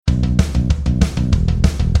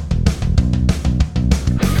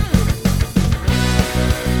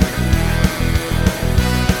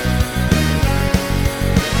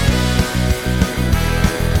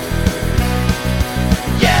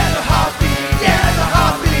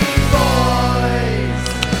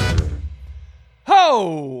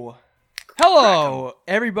Hello,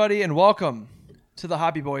 everybody, and welcome to the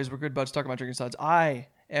Hobby Boys, where good buds talk about drinking suds. I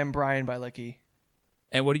am Brian Bilecki.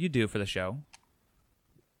 And what do you do for the show?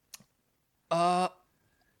 I'm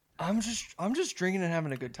just drinking and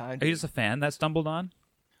having a good time. Are you just a fan that stumbled on?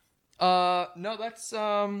 No, that's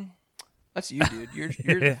you, dude.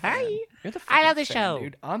 You're the Hi. You're the I love the fan, show.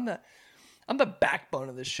 dude. I'm the backbone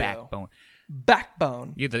of this show. Backbone.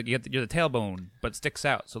 Backbone. You're the tailbone, but sticks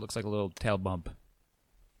out, so it looks like a little tail bump.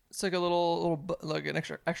 It's like a little like an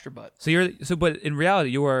extra butt. But in reality,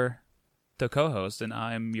 you are the co-host, and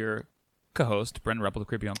I'm your co-host, Brendan Ruppel, the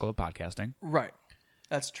creepy uncle of podcasting. Right.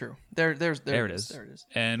 That's true. There it is. There it is.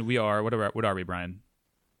 And we are what are we, Brian?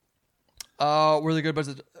 We're the good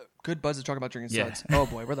buds that talk about drinking suds. Oh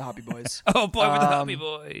boy, we're the Hobby Boys. Oh boy, we're the Hobby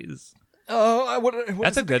Boys.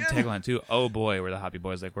 That's a good tagline too. Oh boy, we're the Hobby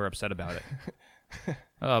Boys. Like we're upset about it.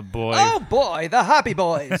 Oh boy. Oh boy, the Hobby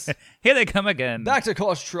Boys. Here they come again. Back to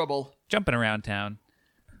cause trouble. Jumping around town.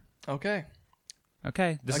 Okay.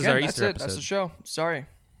 This is our Easter episode. That's the show. Sorry.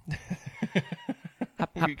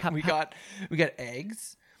 we got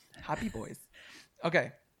eggs. Hobby Boys.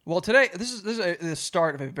 Okay. Well, today this is the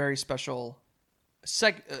start of a very special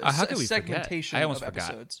segmentation of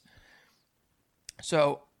episodes.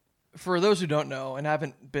 So, for those who don't know and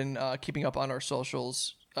haven't been keeping up on our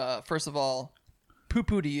socials, first of all,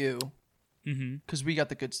 poo-poo to you, because we got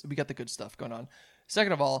the good stuff going on.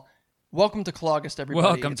 Second of all, welcome to Clawgust, everybody.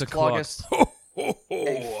 Welcome to Clawgust.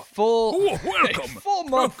 A full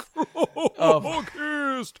month of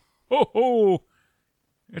Clawgust.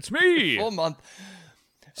 It's me, full month.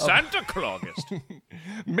 Santa Clawgust.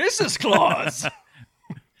 Mrs. Claus.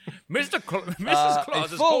 Mrs.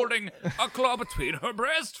 Claus is holding a claw between her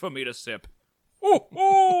breasts for me to sip.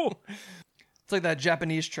 Oh. It's like that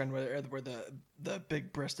Japanese trend where the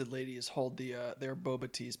big-breasted ladies hold their boba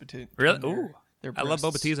teas between really. Their I love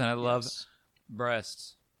boba teas and I love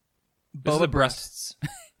breasts. This is Boba a breasts.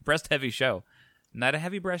 breast heavy show, not a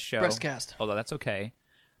heavy breast show. Breastcast. Although that's okay,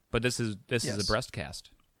 but this is a breast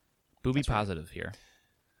cast. Booby positive here.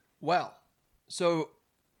 Well, so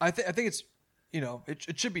I think it's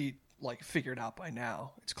it should be like figured out by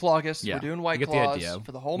now. It's Clawgust. Yeah. We're doing White you get Claws the idea.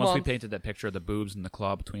 for the whole Once month. we painted that picture of the boobs and the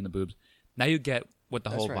claw between the boobs, now you get what the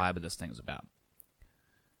whole vibe of this thing is about.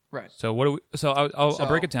 Right. So what do we? So I'll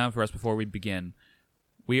break it down for us before we begin.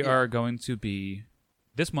 We are going to be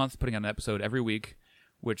this month putting on an episode every week,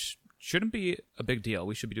 which shouldn't be a big deal.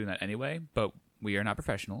 We should be doing that anyway, but we are not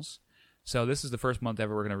professionals. So this is the first month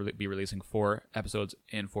ever we're going to be releasing 4 episodes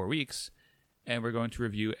in 4 weeks, and we're going to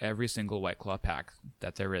review every single White Claw pack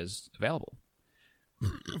that there is available.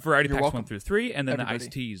 Variety packs welcome. 1 through 3, and then Everybody. the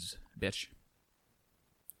iced teas, bitch.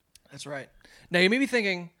 That's right. Now you may be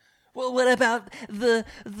thinking, well, what about the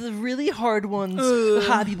really hard ones,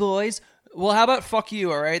 Hobby Boys? Well, how about fuck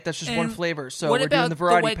you? All right, that's just one flavor. So we're doing the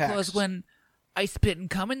variety packs. Claws when I spit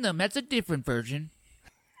and cum in them? That's a different version.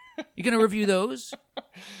 You gonna review those?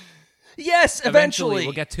 Yes, eventually.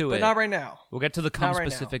 We'll get to it. But not right now. We'll get to the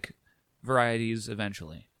cum-specific varieties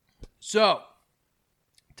eventually. So,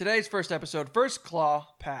 today's first episode, first claw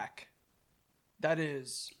pack. That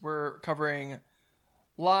is, we're covering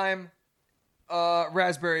lime,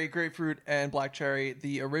 raspberry, grapefruit, and black cherry,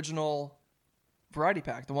 the original variety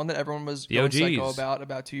pack, the one that everyone was going psycho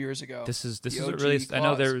about 2 years ago. This is really. Claws. I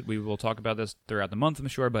know we will talk about this throughout the month, I'm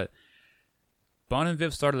sure, but Bon and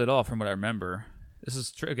Viv started it all, from what I remember. This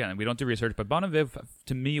is true. Again, we don't do research, but Bon and Viv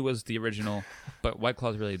to me was the original. But White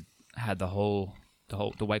Claws really had the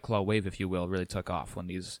White Claw wave, if you will, really took off when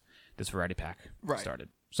this variety pack started.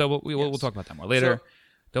 So we'll talk about that more later. So,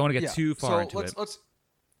 don't want to get too far into it.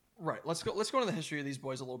 Let's go into the history of these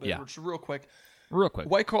boys a little bit, which is real quick.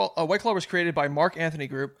 White Claw was created by Mark Anthony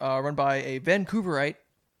Group, run by a Vancouverite,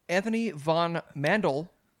 Anthony Von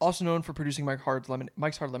Mandel, also known for producing Mike's Hard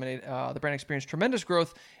Lemonade. The brand experienced tremendous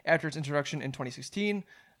growth after its introduction in 2016.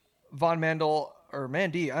 Von Mandel, or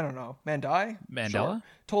Mandy, I don't know, Mandela? Sure,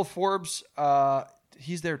 told Forbes,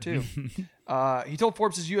 he's there too. He told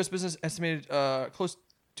Forbes his U.S. business estimated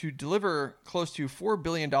to deliver close to $4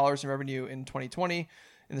 billion in revenue in 2020.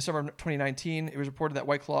 In the summer of 2019, it was reported that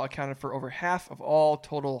White Claw accounted for over half of all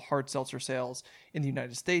total hard seltzer sales in the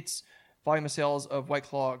United States. Volume of sales of White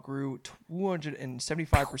Claw grew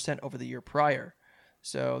 275% over the year prior.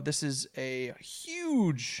 So this is a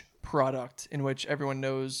huge product in which everyone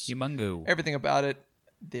knows everything about it.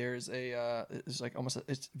 There's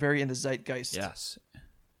it's very in the zeitgeist. Yes,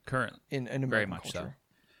 current in American very much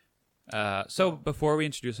culture. So before we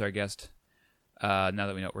introduce our guest, now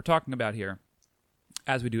that we know what we're talking about here,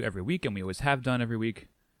 as we do every week, and we always have done every week,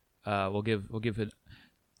 we'll give it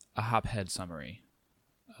a hop head summary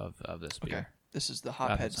of this beer. This is the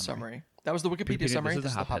Hophead summary. That was the Wikipedia summary. This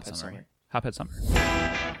is the Hophead summary. Hophead summary.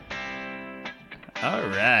 All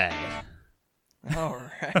right. All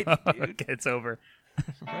right, dude. Okay, it's over.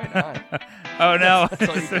 Right on. Oh no, That's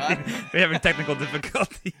all you got? we're having technical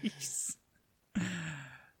difficulties.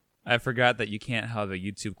 I forgot that you can't have a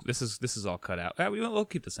YouTube. This is all cut out. We'll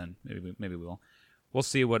keep this in. Maybe we will. We'll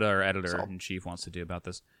see what our editor in chief wants to do about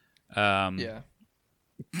this. Yeah.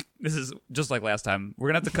 This is just like last time. We're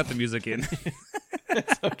gonna have to cut the music in.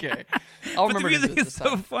 It's okay. I'll remember the to do music it is this time.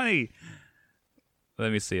 so funny.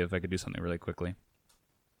 Let me see if I could do something really quickly.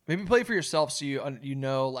 Maybe play it for yourself so you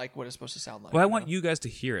know like what it's supposed to sound like. Well, I want you guys to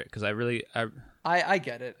hear it because I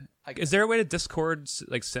get it. Is there a way to Discord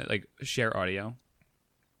like share audio?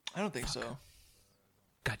 I don't think so.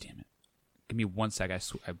 God damn it! Give me 1 sec. I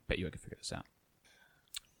bet you I can figure this out.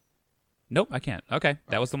 Nope, I can't. Okay,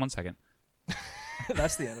 that was the 1 second.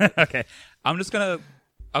 That's the end of it. Okay, I'm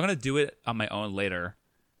gonna do it on my own later,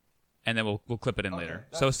 and then we'll clip it in later.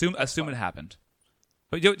 So assume it happened.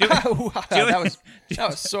 But Wow, that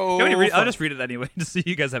was so. I'll just read it anyway, just so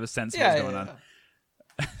you guys have a sense of what's going on.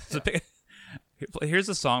 So here's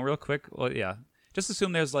the song, real quick. Well, yeah, just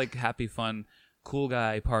assume there's like happy, fun, cool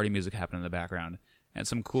guy party music happening in the background, and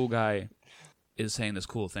some cool guy is saying this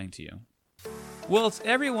cool thing to you. Well, it's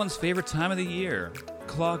everyone's favorite time of the year,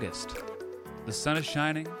 Clawgust. The sun is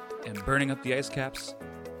shining and burning up the ice caps.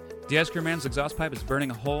 The ice cream man's exhaust pipe is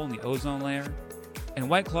burning a hole in the ozone layer, and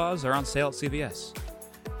White Claws are on sale at CVS.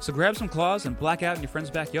 So grab some claws and black out in your friend's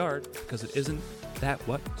backyard, because it isn't that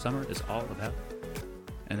what summer is all about.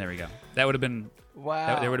 And there we go. That would have been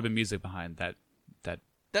wow. There would have been music behind that.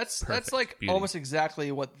 That's like beauty. almost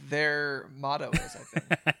exactly what their motto is. I think.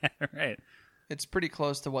 Right. It's pretty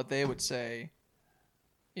close to what they would say.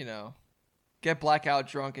 You know, get blackout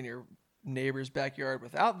drunk in your neighbor's backyard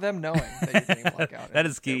without them knowing that you're getting blackout. That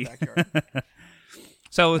is key. Backyard.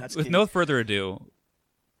 So with no further ado,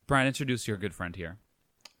 Brian, introduce your good friend here.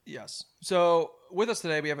 Yes. So with us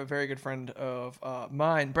today, we have a very good friend of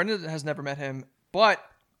mine. Brendan has never met him, but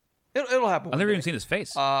it'll happen. I've never even seen his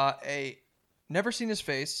face. Never seen his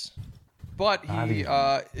face, but he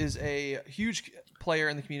is a huge player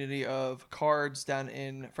in the community of cards down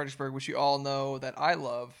in Fredericksburg, which you all know that I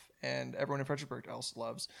love and everyone in Fredericksburg else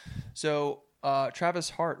loves. So Travis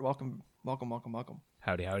Hart, welcome.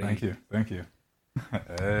 Howdy. Thank you.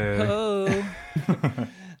 Hey. Hello.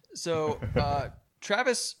 So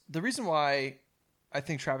Travis, the reason why I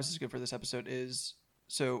think Travis is good for this episode is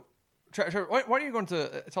why don't you go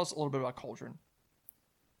into tell us a little bit about Cauldron?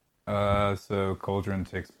 So Cauldron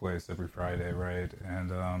takes place every Friday, right?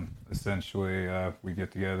 And essentially we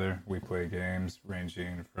get together, we play games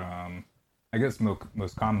ranging from, I guess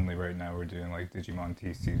most commonly right now we're doing like Digimon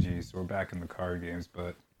TCG, so we're back in the card games,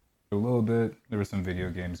 but a little bit there were some video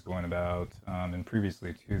games going about, and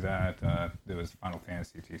previously to that there was Final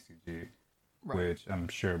Fantasy TCG, right, which I'm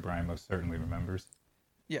sure Brian most certainly remembers.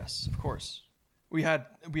 Yes, of course. We had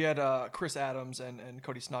Chris Adams and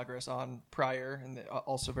Cody Snodgrass on prior, and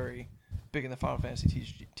also very big in the Final Fantasy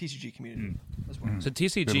TCG community as well. So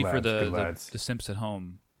TCG for the Simps at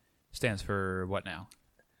home stands for what now?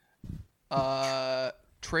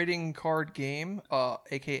 Trading card game,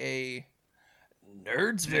 aka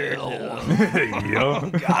Nerdsville.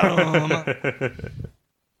 Got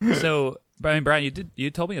him. So Brian,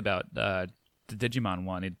 you told me about the Digimon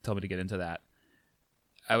one. You told me to get into that.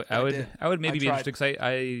 I would maybe be interested because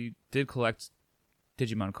I did collect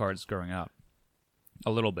Digimon cards growing up,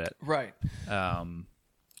 a little bit, right?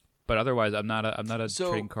 But otherwise, I'm not a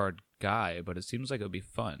trading card guy. But it seems like it would be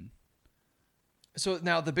fun. So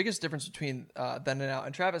now the biggest difference between then and now,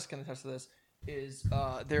 and Travis can attest to this, is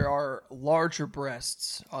there are larger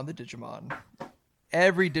breasts on the Digimon.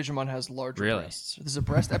 Every Digimon has larger breasts. This is a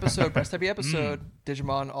breast episode, breast heavy episode.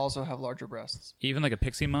 Digimon also have larger breasts. Even like a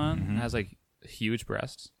Pixie-mon has like huge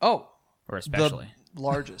breasts. Oh, or especially the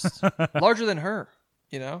largest, larger than her.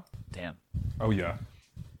 You know. Damn. Oh yeah.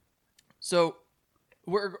 So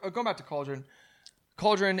we're going back to Cauldron.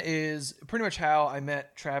 Cauldron is pretty much how I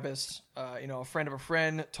met Travis. A friend of a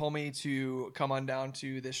friend told me to come on down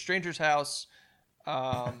to this stranger's house,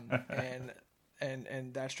 and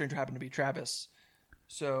that stranger happened to be Travis.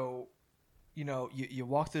 So, you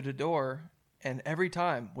walk through the door, and every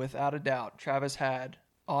time, without a doubt, Travis had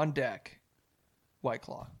on deck White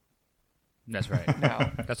Claw. That's right.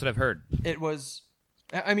 Now, that's what I've heard. It was,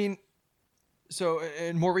 and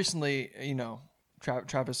more recently,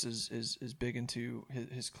 Travis is big into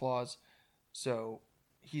his claws, so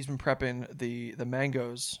he's been prepping the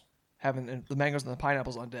mangoes, having the mangoes and the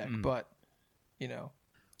pineapples on deck. But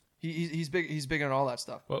he's big on all that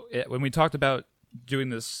stuff. Well, when we talked about doing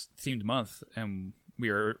this themed month, and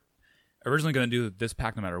we were originally going to do this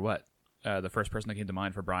pack no matter what, the first person that came to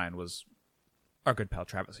mind for Brian was our good pal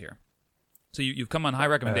Travis here. So you've come on high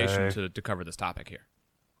recommendation to cover this topic here.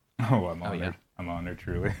 Oh, I'm honored. Yeah. I'm honored,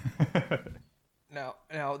 truly. Now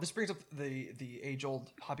this brings up the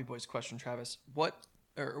age-old Hoppy Boys question, Travis.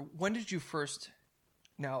 When did you first?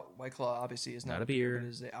 Now, White Claw obviously is not a beer, it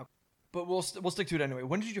is but we'll stick to it anyway.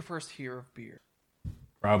 When did you first hear of beer?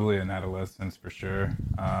 Probably in adolescence for sure.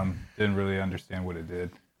 Didn't really understand what it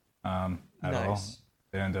did at all,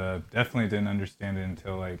 and definitely didn't understand it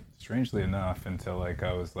until like, strangely enough, until like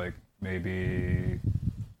I was like maybe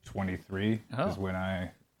 23 is when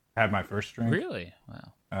I had my first drink. Really?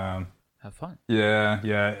 Wow. Have fun.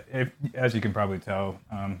 Yeah. As you can probably tell,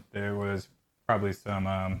 there was probably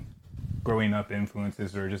some growing up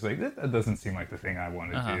influences or just like, that doesn't seem like the thing I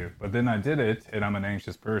want to do. But then I did it, and I'm an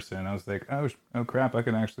anxious person. I was like, oh crap, I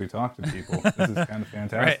can actually talk to people. This is kind of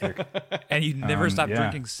fantastic. Right. And you never stopped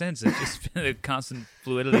drinking since. It's just been a constant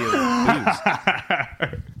fluidity of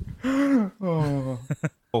booze.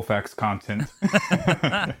 Whole facts content.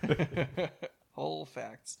 Whole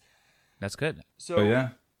facts. That's good. So yeah.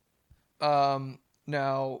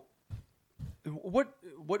 Now, what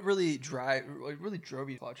really drove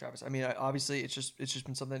you to Travis? I mean, obviously, it's just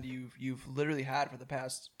been something that you've literally had for the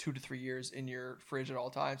past 2 to 3 years in your fridge at all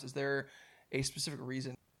times. Is there a specific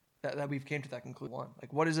reason that we've came to that conclusion?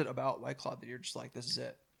 Like, what is it about White Claw that you're just like, this is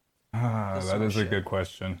it? That is a good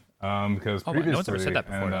question. Because previously, no one's ever said that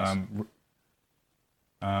before.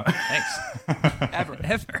 Thanks. Ever.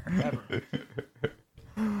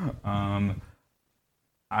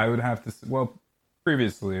 I would have to.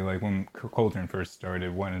 Previously, like when Colton first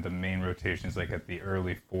started, one of the main rotations, like at the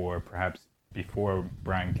early 4, perhaps before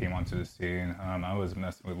Brian came onto the scene, I was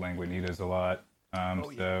messing with Languinitas a lot.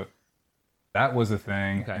 So that was a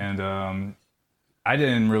thing, and I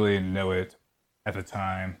didn't really know it at the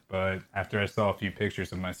time, but after I saw a few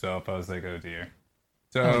pictures of myself, I was like, oh dear.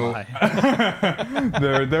 So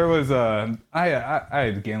there was I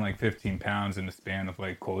had gained like 15 pounds in the span of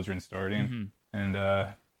like Cauldron starting,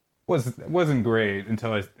 and wasn't great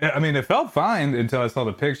until I mean it felt fine until I saw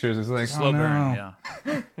the pictures. It's like, slow burn,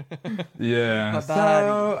 yeah. Yeah.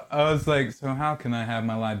 So I was like, so how can I have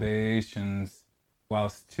my libations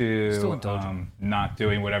whilst not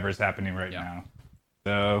doing whatever's happening right now?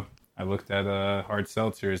 So I looked at hard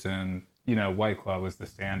seltzers, and White Claw was the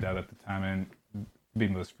standout at the time, and to be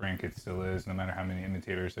most frank, it still is, no matter how many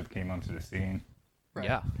imitators have came onto the scene. Right.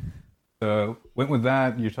 Yeah. So went with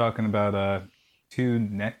that. You're talking about 2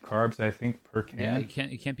 net carbs, I think, per can. Yeah,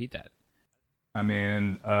 you can't beat that. I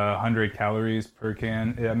mean, 100 calories per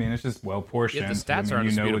can. I mean, it's just well portioned. Yeah, the stats are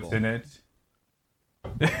undisputable. What's in it.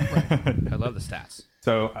 Right. I love the stats.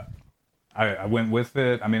 So I went with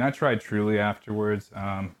it. I mean, I tried Truly afterwards.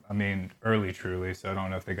 I mean, early Truly, so I don't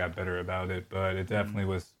know if they got better about it, but it definitely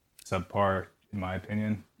was subpar in my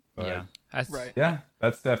opinion. But yeah. Yeah,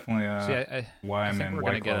 that's definitely why I'm in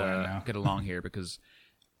White Claw right now. Get along here because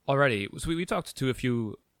already, so we talked to a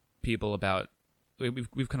few people about,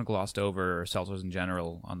 we've kind of glossed over seltzers in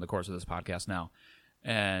general on the course of this podcast now,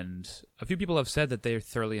 and a few people have said that they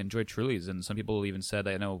thoroughly enjoy Trulies, and some people even said,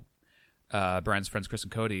 I know Brian's friends Chris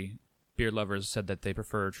and Cody, beer lovers, said that they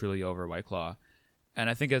prefer Truly over White Claw, and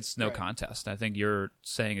I think it's no contest. I think you're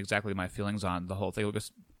saying exactly my feelings on the whole thing.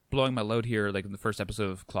 Just blowing my load here, like in the first episode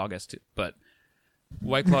of Clawgust, but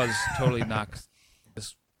White Claw's totally knocked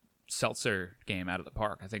this seltzer game out of the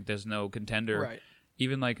park. I think there's no contender. Right.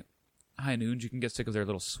 Even like High Noons, you can get sick of their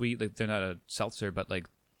little sweet, like they're not a seltzer, but like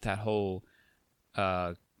that whole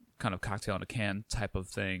kind of cocktail in a can type of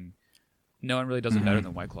thing, no one really does it better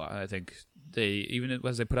than White Claw. I think they, even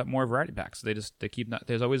as they put up more variety packs, they keep not,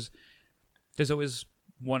 there's always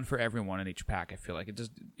one for everyone in each pack. I feel like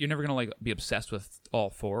you're never gonna like be obsessed with all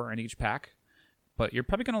 4 in each pack, but you're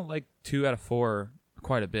probably gonna like 2 out of 4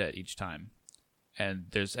 quite a bit each time.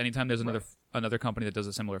 And anytime there's another company that does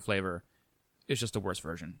a similar flavor, it's just a worse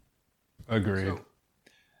version. Agreed. So,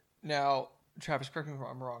 now, Travis, correct me if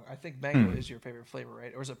I'm wrong. I think mango is your favorite flavor,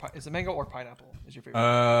 right? Or is it mango or pineapple is your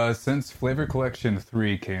favorite? Since Flavor Collection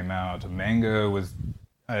 3 came out, mango's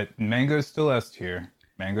still S tier.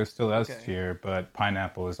 Mango's still S tier, but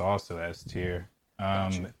pineapple is also S tier.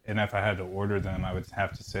 Gotcha. And if I had to order them, I would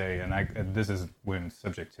have to say, and this is when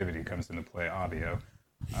subjectivity comes into play, audio.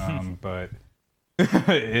 But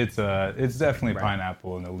it's definitely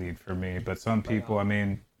pineapple in the lead for me. But some people, I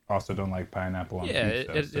mean, also don't like pineapple on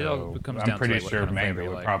pizza. It all comes down to I'm pretty what sure kind of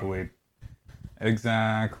mango would probably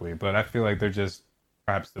exactly. But I feel like they're just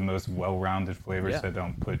perhaps the most well-rounded flavors that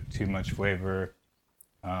don't put too much flavor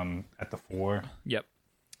at the fore. Yep.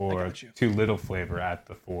 or too little flavor at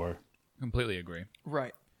the 4. Completely agree.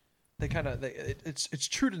 Right. They kind of it's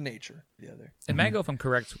true to nature. The other. And mango, if I'm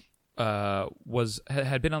correct,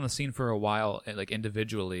 had been on the scene for a while, like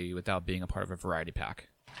individually, without being a part of a variety pack.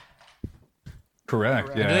 Correct.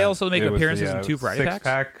 Yeah. And do they also make appearances in 2 variety packs?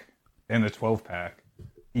 6-pack and a 12-pack.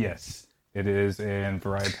 Yes, it is in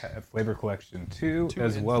variety flavor collection 2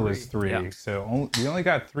 as well 3. as 3. Yeah. So we only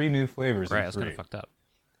got 3 new flavors. Right, in that's 3. kind of fucked up.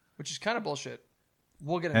 Which is kind of bullshit.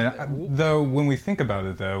 We'll get into that. Though, when we think about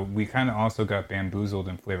it, though, we kind of also got bamboozled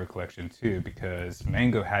in flavor collection 2 because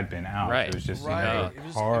mango had been out. Right. It was just Right. It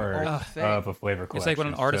was part an old thing. of a flavor collection. It's like when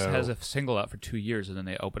an artist has a single out for 2 years, and then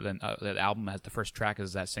they open it, and that album has the first track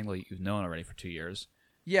is that single you've known already for 2 years.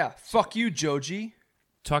 Yeah. Fuck you, Joji.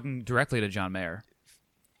 Talking directly to John Mayer.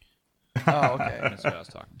 Oh, okay. That's who I was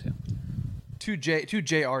talking to. Two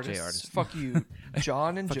J artists. Fuck you,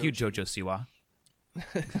 John and Fuck Joji. you, JoJo Siwa.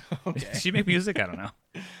 Okay. Does she make music? I don't know.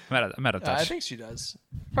 I'm out of touch. I think she does.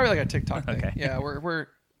 Probably like a TikTok thing. Okay. Yeah, we're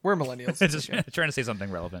millennials. Just trying to say something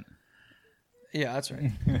relevant. Yeah, that's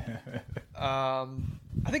right. I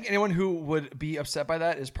think anyone who would be upset by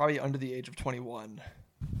that is probably under the age of 21.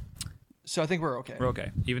 So I think we're okay. We're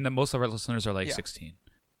okay. Even though most of our listeners are like Yeah. 16.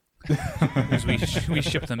 Because we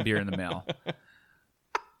ship them beer in the mail.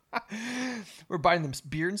 We're buying them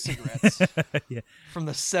beer and cigarettes Yeah. from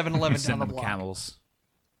the 7-Eleven down Send the them block. camels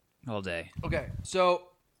all day. Okay, so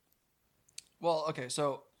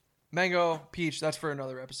mango, peach. That's for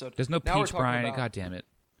another episode. There's no Now we're peach, talking Brian. about- God damn it.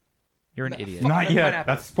 You're an idiot. fuck. Not That's yet.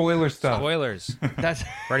 pineapple. That's spoiler stuff. Spoilers. That's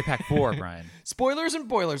Variety Pack 4, Brian. spoilers and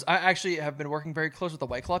boilers. I actually have been working very close with the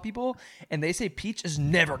White Claw people, and they say peach is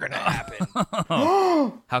never gonna happen.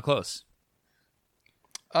 How close?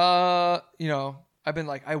 I've been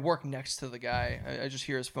like, I work next to the guy. I just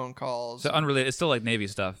hear his phone calls. So unrelated. It's still like Navy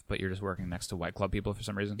stuff, but you're just working next to White Club people for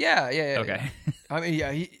some reason? Yeah. Okay. I mean,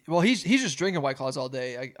 yeah. He's just drinking White Claws all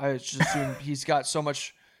day. I just assume he's got so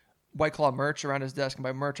much White Claw merch around his desk, and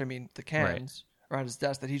by merch I mean the cans around his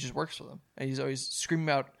desk, that he just works for them, and he's always screaming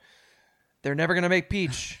out, "They're never gonna make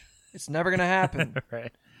peach. It's never gonna happen."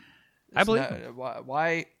 Right. I believe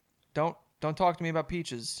why don't talk to me about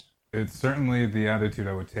peaches. It's certainly the attitude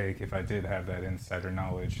I would take if I did have that insider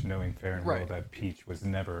knowledge, knowing fair and well Right. that peach was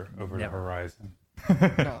never over the horizon.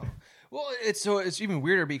 No. Well, it's even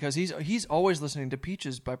weirder because he's always listening to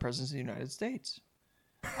Peaches by Presidents of the United States.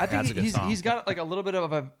 I think That's a good song. he's got like a little bit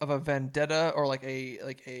of a vendetta, or like a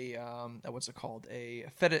what's it called, a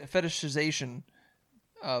fetishization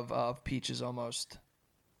of Peaches almost.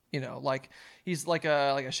 Like he's like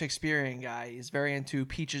a Shakespearean guy. He's very into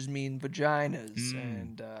peaches mean vaginas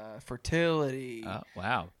and fertility. Oh,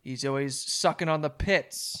 wow. He's always sucking on the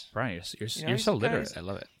pits. Brian, you're he's so the guy- literate. I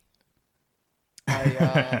love it.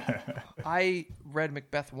 I read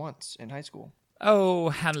Macbeth once in high school. Oh,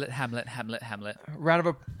 Hamlet. Round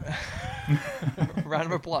of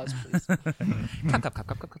applause, please.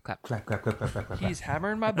 Clap. He's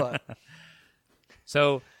hammering my butt.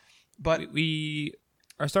 So, But we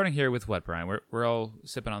are starting here with what, Brian? We're all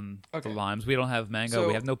sipping on the limes. We don't have mango. So-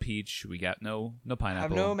 we have no peach. We got no I pineapple.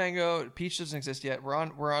 have no mango. Peach doesn't exist yet. We're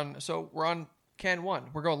on can 1.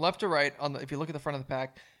 We're going left to right if you look at the front of the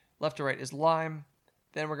pack, left to right is lime.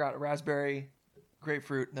 Then we got raspberry,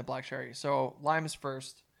 grapefruit, and then black cherry. So lime is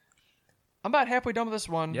first. I'm about halfway done with this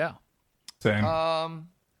one. Yeah. Same.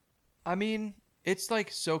 I mean, it's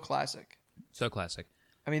like so classic. So classic.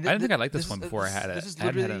 I mean, I didn't think I liked this one before I had it. This is I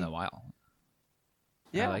haven't had it literally, in a while.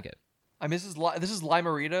 yeah, I like it. I mean, this is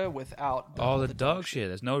Limerita without The dog shit.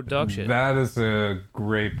 There's no dog shit. That is a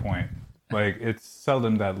great point. Like, it's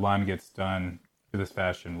seldom that lime gets done to this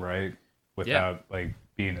fashion, right? Without like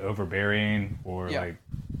being overbearing or like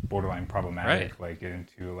borderline problematic, like getting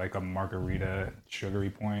to like a margarita sugary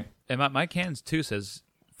point. And my cans too says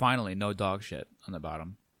finally no dog shit on the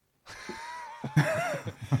bottom.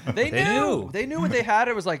 They knew. They knew what they had.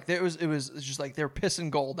 It was like it was just like they're pissing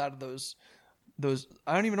gold out of those.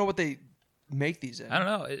 I don't even know what they make these in. I don't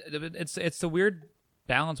know. It's the weird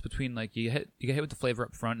balance between like you get hit with the flavor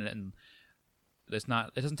up front and it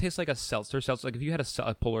doesn't taste like a seltzer. Like if you had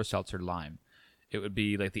a polar seltzer lime, it would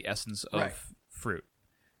be like the essence of fruit,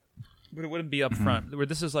 but it wouldn't be up front. Where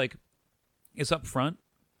this is like it's up front,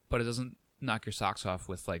 but it doesn't knock your socks off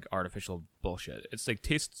with like artificial bullshit. It's like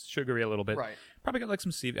tastes sugary a little bit. Right. Probably got like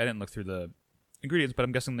some stevia. I didn't look through the ingredients, but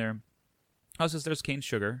I'm guessing there's cane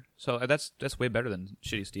sugar, so that's way better than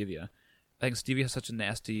shitty stevia. I think stevia has such a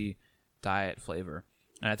nasty diet flavor,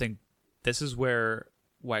 and I think this is where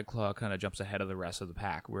White Claw kind of jumps ahead of the rest of the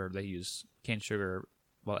pack, where they use cane sugar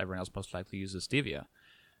while everyone else most likely uses stevia,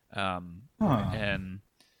 and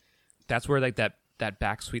that's where like that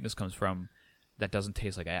back sweetness comes from. that doesn't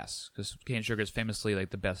taste like ass. Because cane sugar is famously like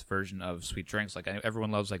the best version of sweet drinks. Like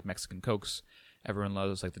everyone loves like Mexican Cokes. Everyone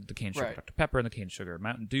loves like the cane sugar Dr. Pepper and the cane sugar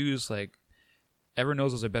Mountain Dews. Like everyone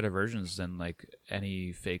knows those are better versions than like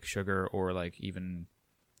any fake sugar or like even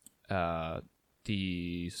the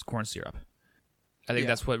corn syrup. I think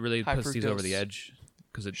that's what really puts these over the edge.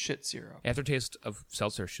 Because it shit syrup. Aftertaste of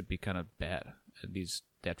seltzer should be kind of bad. And the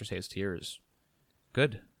aftertaste here is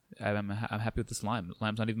good. I'm happy with this lime.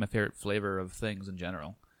 Lime's not even my favorite flavor of things in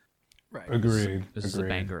general. Right. Agreed. This is a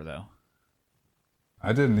banger, though.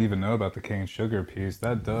 I didn't even know about the cane sugar piece.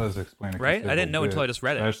 That does explain it. Right? I didn't know until I just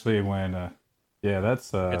read it. Especially when,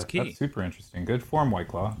 that's key. That's super interesting. Good form, White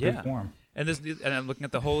Claw. Yeah. Good form. And I'm looking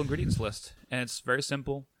at the whole ingredients list, and it's very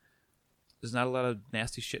simple. There's not a lot of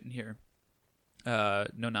nasty shit in here. No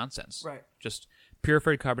nonsense. Right. Just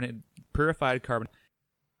purified carbonate,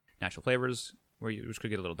 natural flavors, which could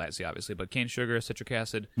get a little dicey, obviously, but cane sugar, citric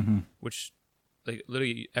acid, which like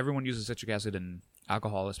literally everyone uses citric acid in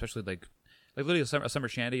alcohol, especially like literally a summer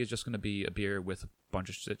shandy is just going to be a beer with a bunch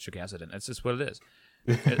of citric acid in it. It's just what it is.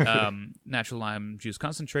 Natural lime juice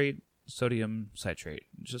concentrate, sodium citrate.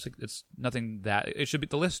 It's nothing that it should be.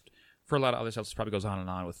 The list for a lot of other stuff probably goes on and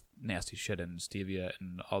on with nasty shit and stevia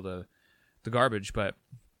and all the garbage, but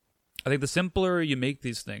I think the simpler you make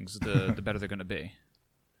these things, the better they're going to be.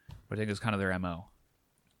 I think is kind of their MO.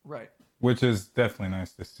 Right. Which is definitely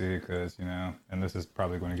nice to see because, and this is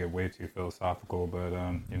probably going to get way too philosophical, but,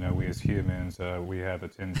 we as humans, we have a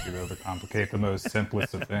tendency to overcomplicate the most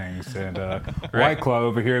simplest of things. And White Claw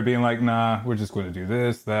over here being like, nah, we're just going to do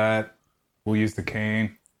this, that. We'll use the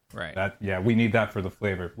cane. Right. We need that for the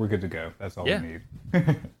flavor. We're good to go. That's all we need.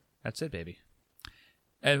 That's it, baby.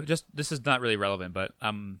 And this is not really relevant, but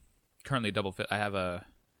I'm currently double fit. I have a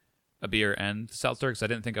beer and seltzer because I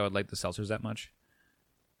didn't think I would like the seltzers that much.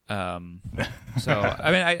 So I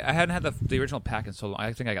mean, I hadn't had the original pack in so long.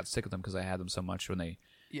 I think I got sick of them because I had them so much when they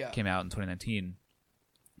came out in 2019.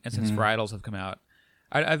 And since varietals have come out,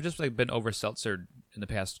 I've just like been over seltzer in the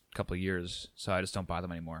past couple of years, so I just don't buy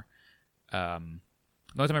them anymore. The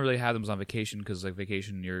only time I really had them was on vacation because like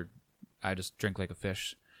vacation, I just drink like a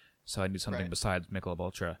fish. So I need something besides Michelob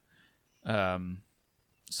Ultra.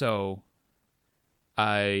 So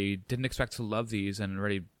I didn't expect to love these, and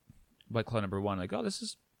already White Claw No.1, like, oh, this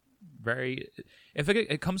is very. If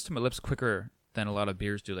it comes to my lips quicker than a lot of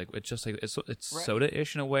beers do, like it's just like it's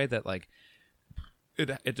soda-ish in a way that like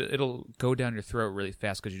it'll go down your throat really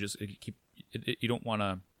fast because you don't want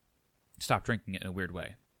to stop drinking it in a weird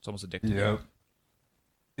way. It's almost addictive. Yep.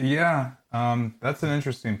 Yeah, that's an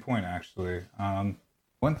interesting point actually.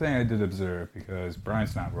 One thing I did observe, because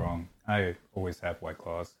Brian's not wrong, I always have White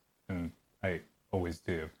Claws, and I always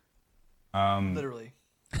do. Literally.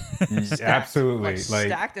 Absolutely. Like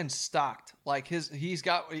stacked and stocked. Like he's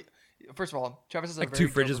got. First of all, Travis has like two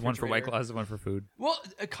fridges, one for White Claws and one for food. Well,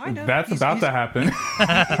 kind of. That's about to happen.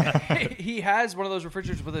 He has one of those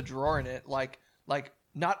refrigerators with a drawer in it. Like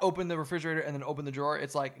not open the refrigerator and then open the drawer.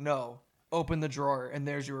 It's like, no, open the drawer and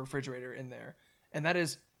there's your refrigerator in there. And that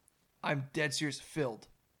is, I'm dead serious, filled.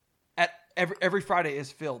 At every Friday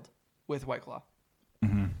is filled with White Claw.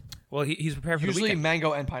 Mm-hmm. Well, he's prepared for usually the weekend.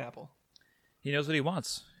 Mango and pineapple. He knows what he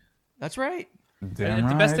wants. That's right. Damn right.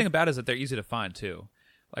 The best thing about it is that they're easy to find too.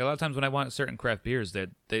 Like a lot of times when I want certain craft beers,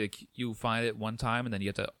 you find it one time and then you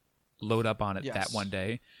have to load up on it that one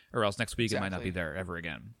day, or else next week it might not be there ever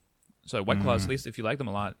again. So White Claws, at least if you like them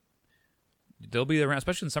a lot, they'll be around.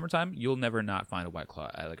 Especially in summertime, you'll never not find a White Claw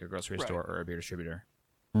at like a grocery store or a beer distributor.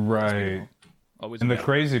 Right. Always. And the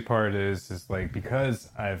crazy part is like because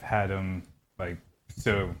I've had them like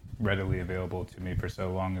so readily available to me for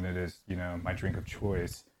so long, and it is my drink of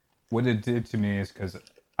choice. What it did to me is because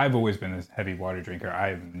I've always been a heavy water drinker.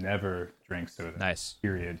 I've never drank soda. Nice.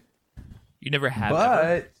 Period. You never have.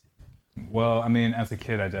 But well, I mean, as a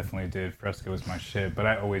kid, I definitely did. Fresco was my shit, but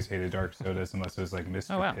I always hated dark sodas unless it was like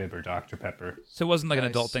Mr. Pibb or Dr. Pepper. So it wasn't like an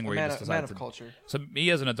adult thing where you just decided to... culture. So me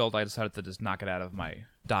as an adult, I decided to just knock it out of my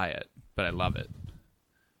diet, but I love it.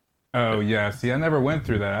 Oh, yeah. See, I never went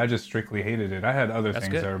through that. I just strictly hated it. I had other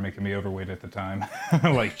things that were making me overweight at the time,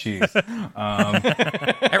 like cheese.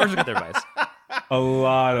 Everyone's got their vice. A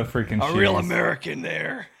lot of freaking cheese. A real American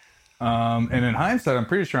there. And in hindsight, I'm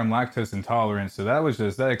pretty sure I'm lactose intolerant, so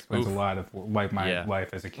that explains a lot of like my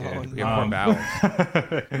life as a kid. Oh, no.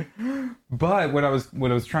 But what I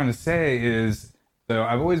was trying to say is, so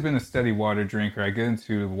I've always been a steady water drinker. I get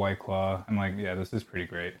into White Claw. I'm like, yeah, this is pretty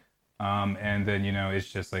great. And then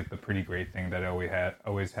it's just like the pretty great thing that I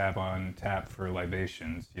always have on tap for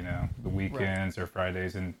libations. The weekends or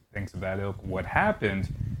Fridays and things of that ilk. What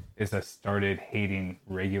happened is I started hating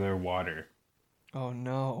regular water. Oh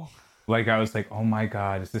no. like I was like, oh my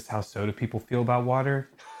god, is this how soda people feel about water?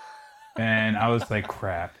 And I was like,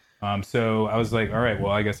 crap. So I was like, all right,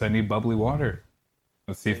 well, I guess I need bubbly water.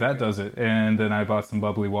 Let's see if that does it. And then I bought some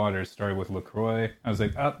bubbly water. Started with LaCroix. I was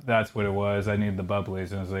like, oh, that's what it was. I need the bubblies.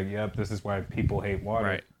 And I was like, yep, this is why people hate water.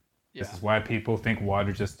 Right. Yeah. This is why people think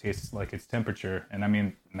water just tastes like its temperature. And I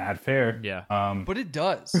mean, not fair. Yeah. But it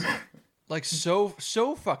does. Like so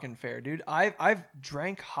fucking fair, dude. I've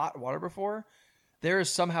drank hot water before. There is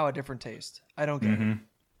somehow a different taste. I don't get it.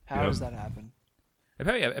 How does that happen?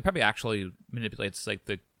 It probably actually manipulates like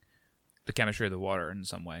the chemistry of the water in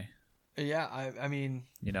some way. Yeah, I mean,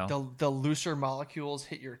 You know, the looser molecules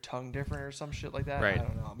hit your tongue different or some shit like that. Right. I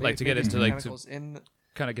don't know. Like, to get into, like, chemicals in.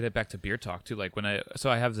 kind of get it back to beer talk too. Like when I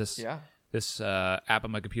have this app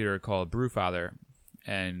on my computer called Brewfather,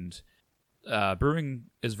 and brewing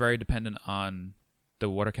is very dependent on the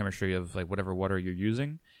water chemistry of like whatever water you're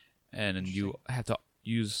using, and you have to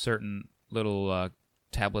use certain little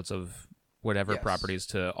tablets of whatever properties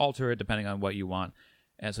to alter it depending on what you want.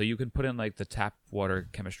 And so you can put in like the tap water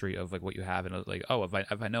chemistry of like what you have, and like, oh,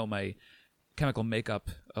 if I know my chemical makeup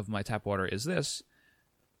of my tap water is this,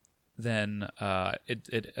 then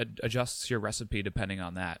it adjusts your recipe depending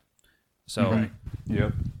on that. So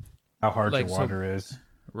Yep. How hard Like, your water is.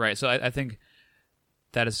 right, so I think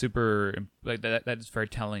that is super like that is very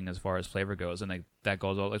telling as far as flavor goes, and like that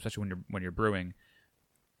goes all, especially when you're brewing.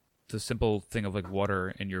 The simple thing of like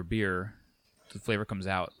water in your beer, the flavor comes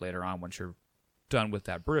out later on once you're done with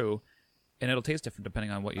that brew, and it'll taste different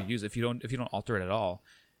depending on what you use. If you don't alter it at all,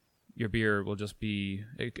 your beer will just be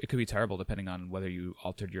it could be terrible depending on whether you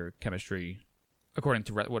altered your chemistry according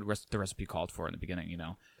to what the recipe called for in the beginning, you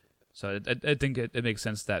know. So I think it makes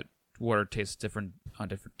sense that water tastes different on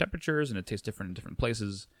different temperatures, and it tastes different in different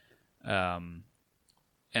places,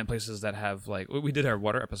 and places that have like we did our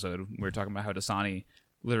water episode. We were talking about how Dasani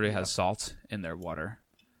literally has salt in their water.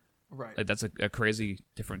 Right. Like that's a crazy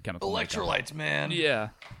different chemical Electrolytes, man. Yeah.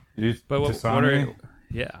 But Water,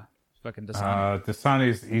 yeah, fucking Dasani. Dasani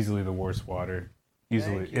is easily the worst water.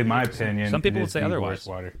 Easily, in my opinion. Some people it would is say the otherwise. worst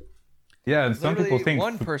water. Yeah, and some Literally, people think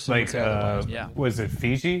one person would like say otherwise. was it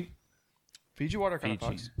Fiji? Fiji water kind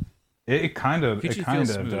Fiji. of fucks. It kind of Fiji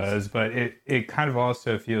feels smooth. does, but it kind of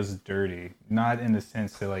also feels dirty. Not in the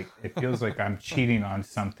sense that like it feels like I'm cheating on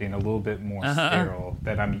something a little bit more sterile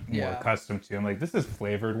that I'm more accustomed to. I'm like, this is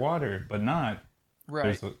flavored water, but not.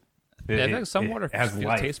 Right. I think some water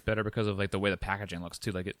life. tastes better because of like the way the packaging looks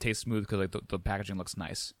too. Like it tastes smooth because like the packaging looks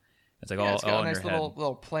nice. It's like It's got all a in nice your head.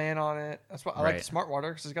 little plan on it. That's why I like the smart water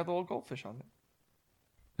because it's got the little goldfish on it.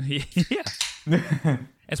 Yeah.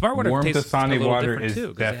 And smart water Warm tastes Dasani a little water different is too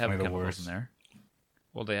because they have definitely the chemicals worst. in there.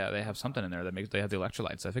 Well, they have something in there that makes they have the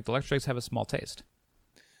electrolytes. I think the electrolytes have a small taste.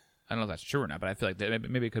 I don't know if that's true or not, but I feel like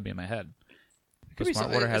maybe it could be in my head. Because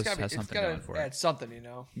smart water has something going for it. Add something, you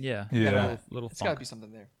know. Yeah. Yeah. Little It's got to funk. be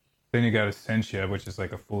something there. Then you got Essentia, which is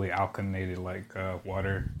like a fully alkanated like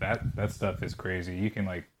water. That stuff is crazy. You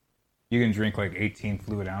can drink like 18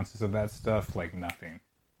 fluid ounces of that stuff like nothing.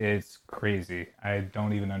 It's crazy. I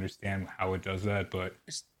don't even understand how it does that, but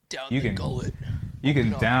It's down You the can- gullet. you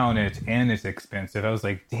can down it, and it's expensive. I was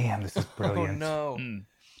like, damn, this is Oh brilliant. no.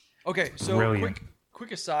 Okay, so Brilliant.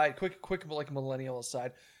 quick aside, quick like millennial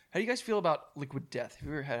aside. How do you guys feel about Liquid Death? Have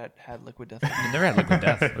you ever had Liquid Death? I've never had liquid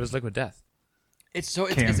death. What is liquid death? It's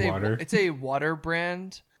Canned water. It's a water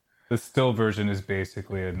brand. The still version is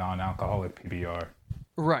basically a non-alcoholic PBR.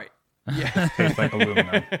 Right. Yeah. Tastes like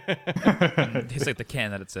aluminum. It tastes like the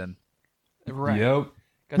can that it's in. Right. Yep.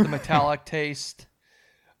 Got the metallic taste,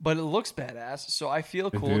 but it looks badass. So I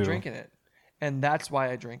feel cool do. drinking it, and that's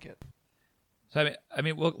why I drink it. So I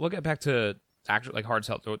mean, we'll get back to actual like hard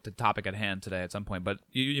sell, the topic at hand today at some point. But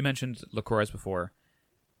you mentioned LaCroix before,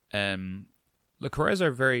 and LaCroix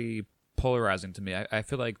are very polarizing to me. I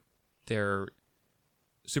feel like they're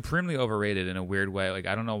supremely overrated in a weird way. Like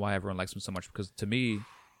I don't know why everyone likes them so much because to me,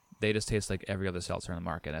 they just taste like every other seltzer on the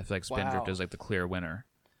market. I feel like Spindrift is like the clear winner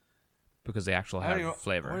because they actually have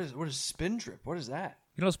flavor. What is Spindrift? What is that?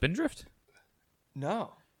 You know Spindrift?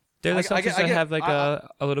 No. They're the I seltzers get- that have like a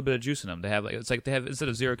little bit of juice in them. They have like they have instead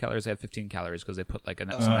of 0 calories, they have 15 calories because they put like they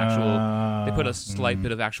put a slight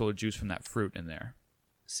bit of actual juice from that fruit in there.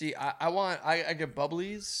 See, I get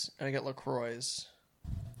Bubblies and I get LaCroix.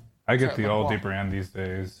 I get Sorry, the like Aldi what? brand these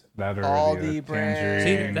days. That or Aldi the brand.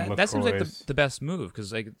 See, tangerine, that seems like LaCroix. the best move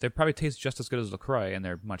because like they probably taste just as good as LaCroix and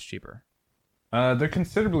they're much cheaper. They're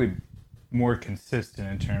considerably more consistent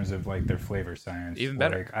in terms of like their flavor science. Even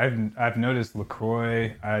better. Like I've noticed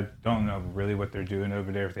LaCroix. I don't know really what they're doing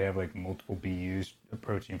over there. If they have like multiple BUs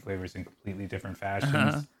approaching flavors in completely different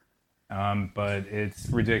fashions. but it's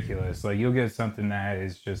ridiculous. Like you'll get something that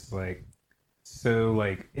is just like so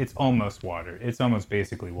like it's almost water. It's almost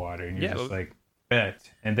basically water, and you're just like bet.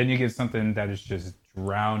 And then you get something that is just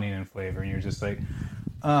drowning in flavor, and you're just like,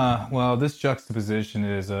 well, this juxtaposition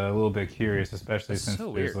is a little bit curious, especially since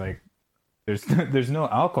there's like there's no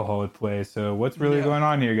alcohol at play. So what's really going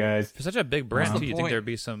on here, guys? For such a big brand, too, you think there'd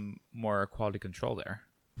be some more quality control there?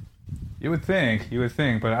 You would think,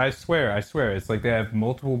 but I swear, it's like they have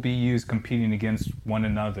multiple BUs competing against one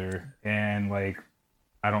another, and like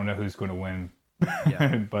I don't know who's going to win.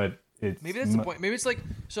 Yeah. But it's maybe that's the point. Maybe it's like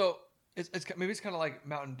so. Maybe it's kind of like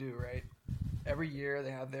Mountain Dew, right? Every year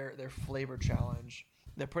they have their flavor challenge.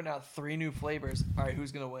 They're putting out 3 new flavors. All right,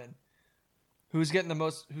 who's going to win? Who's getting the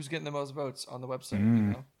most votes on the website? You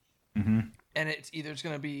know, and it's either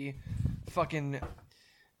going to be fucking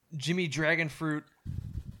Jimmy Dragon Fruit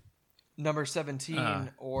number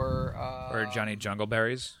 17 or Johnny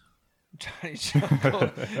Jungleberries. Johnny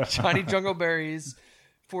Jungleberries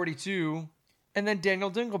 42, and then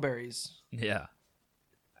Daniel Dingleberries. Yeah,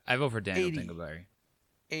 I vote for Daniel Dingleberry.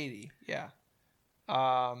 80, yeah.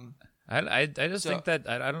 I just think that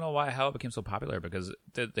I don't know how it became so popular, because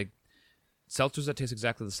the seltzers that taste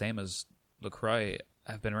exactly the same as LaCroix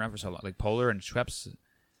have been around for so long. Like Polar and Schweppes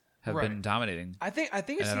have been dominating. I think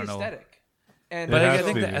it's the aesthetic. But I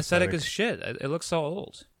think the aesthetic is shit. It looks so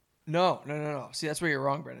old. No. See, that's where you're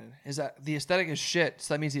wrong, Brendan. Is that the aesthetic is shit,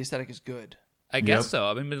 so that means the aesthetic is good. I guess so.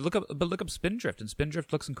 I mean, look up Spindrift, and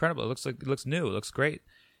Spindrift looks incredible. It looks new. It looks great.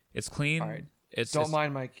 It's clean. All right. It's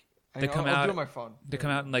mind, Mike. They come out on my phone. They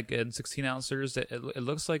come out in 16 ounces. It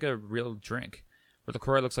looks like a real drink. But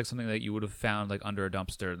LaCroix looks like something that you would have found like under a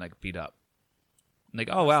dumpster and like beat up. Like,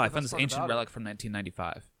 oh wow, I found this ancient relic from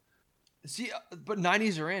 1995. See, but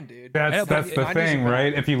 90s are in, dude. That's the thing,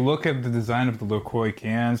 right? If you look at the design of the LaCroix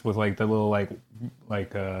cans with like the little like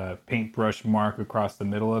paintbrush mark across the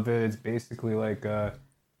middle of it, it's basically like looks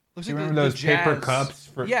you like remember those paper cups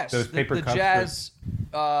for those paper the cups jazz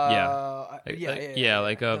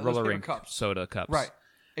like a roller rink soda cups. Right.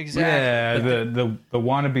 Exactly. Yeah, the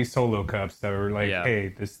wannabe solo cups that were like,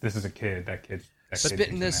 hey, this is a kid. That kid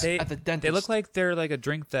spitting this at the dentist. They look like they're like a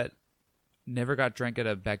drink that never got drank at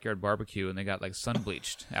a backyard barbecue, and they got like sun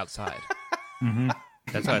bleached outside.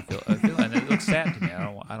 That's how I feel. And it looks sad to me.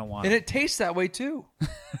 I don't want. And it tastes that way too.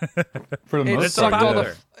 For the most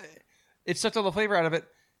part, it sucked all the flavor out of it.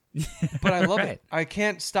 But I love it. I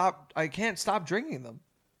can't stop drinking them.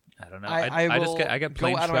 I don't know. I get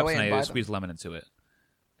plain Schweppes and I squeeze lemon into it.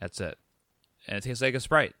 That's it. And it tastes like a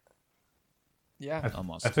Sprite. Yeah.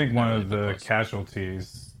 Almost. I think one of the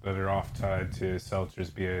casualties that are oft tied to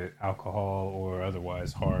seltzers, be it alcohol or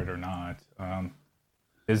otherwise, hard or not,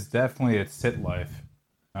 is definitely its sit life.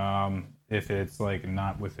 If it's like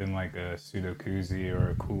not within like a pseudo koozie or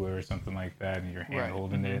a cooler or something like that, and you're hand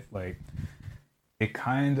holding it, like it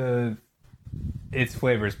kind of its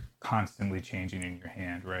flavor is constantly changing in your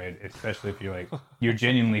hand, right? Especially if you're like you're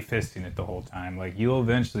genuinely fisting it the whole time. Like you'll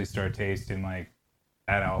eventually start tasting like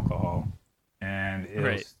that alcohol, and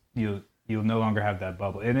you'll no longer have that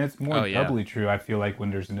bubble. And it's more doubly true, I feel like,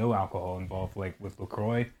 when there's no alcohol involved, like with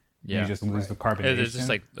LaCroix. You just lose the carbonation. It's just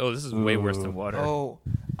like, this is way worse than water.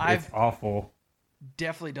 It's awful.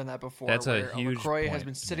 Definitely done that before. That's a huge LaCroix point. has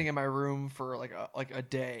been sitting in my room for like a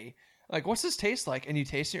day. Like, what's this taste like? And you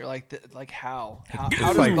taste it, you're like, how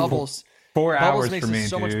does like bubbles? 4 hours makes for me, it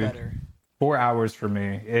so dude. much better. 4 hours for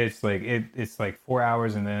me. It's like it's like 4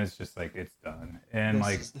 hours, and then it's just like it's done. And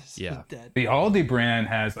This is dead. the Aldi brand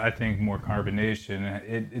has, I think, more carbonation.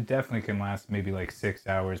 It definitely can last maybe like 6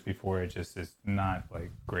 hours before it just is not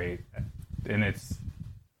like great, and it's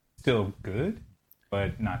still good,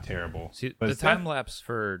 but not terrible. See, but the time lapse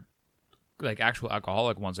for like actual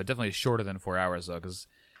alcoholic ones are definitely shorter than 4 hours though, because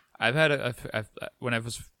I've had when I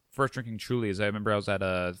was first drinking Trulies, I remember I was at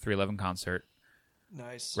a 311 concert.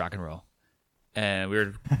 Nice. Rock and roll. And we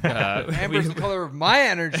were... Amber's the color of my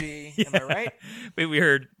energy. Am I right? we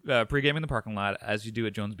were pre-gaming in the parking lot, as you do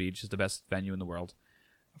at Jones Beach. It's the best venue in the world.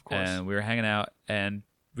 Of course. And we were hanging out, and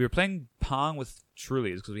we were playing Pong with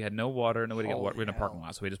Trulies, because we had no water, no way to get water. We were in a parking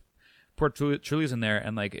lot, so we just poured Trulies in there,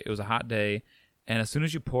 and like it was a hot day. And as soon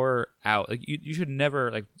as you pour out... like you should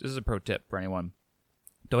never... like this is a pro tip for anyone.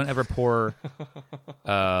 Don't ever pour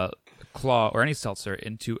Claw or any seltzer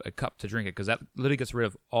into a cup to drink it, because that literally gets rid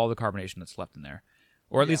of all the carbonation that's left in there.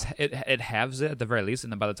 Or at least it halves it at the very least,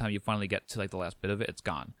 and then by the time you finally get to like the last bit of it, it's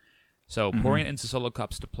gone. So pouring it into solo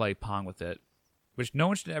cups to play Pong with it, which no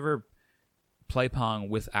one should ever play Pong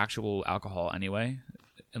with actual alcohol anyway,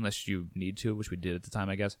 unless you need to, which we did at the time,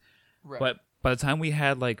 I guess. Right. But by the time we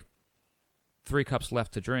had like 3 cups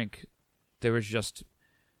left to drink, there was just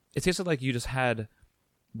it tasted like you just had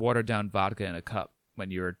watered down vodka in a cup when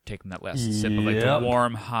you were taking that last sip of like the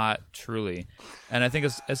warm, hot Truly. And I think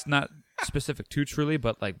it's not specific to Truly,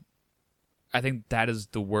 but like I think that is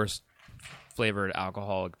the worst flavored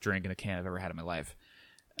alcoholic drink in a can I've ever had in my life.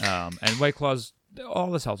 And White Claws,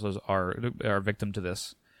 all the seltzers are victim to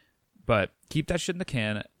this. But keep that shit in the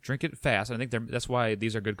can, drink it fast. And I think that's why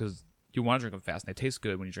these are good, because you want to drink them fast, and they taste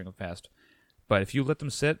good when you drink them fast. But if you let them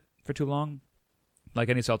sit for too long, like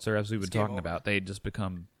any seltzer, as we've been talking about, they just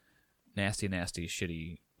become nasty,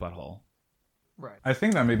 shitty butthole. Right. I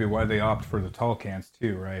think that may be why they opt for the tall cans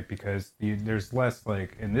too, right? Because there's less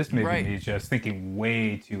like, and this may be me just thinking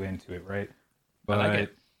way too into it, right? But I like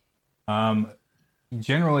it.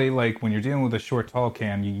 Generally, like when you're dealing with a short tall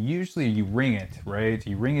can, you ring it, right?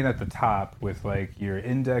 You ring it at the top with like your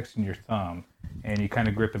index and your thumb, and you kind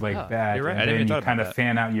of grip it like that, you're right. and then you kind of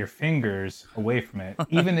fan out your fingers away from it.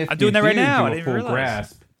 Even if I'm doing that right now. do a full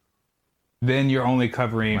grasp, then you're only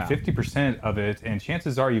covering 50% of it, and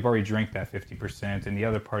chances are you've already drank that 50%, and the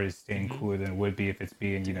other part is staying cooler than it would be if it's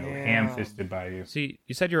being, ham-fisted by you. See,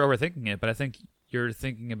 you said you're overthinking it, but I think you're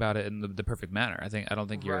thinking about it in the perfect manner. I don't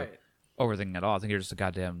think you're overthinking at all. I think you're just a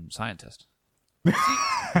goddamn scientist. See,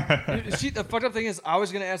 the fucked up thing is, I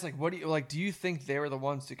was gonna ask, like, what do you like? Do you think they were the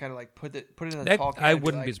ones to kind of like put it in a tall can? I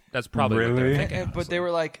wouldn't be. That's probably what they're thinking. But they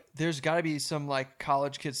were like, "There's got to be some like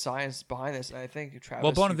college kid science behind this." And I think Travis.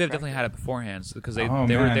 Well, Bon and Viv definitely had it beforehand, because they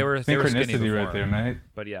were skinny before. Right there, mate.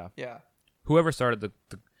 But yeah, whoever whoever started the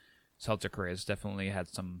seltzer craze definitely had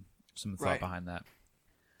some thought behind that.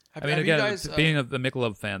 I mean, again, guys, being a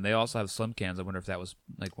Michelob fan, they also have slim cans. I wonder if that was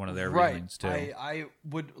like one of their reasons too. I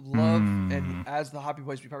would love, and as the Hoppy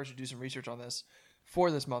Boys, we probably should do some research on this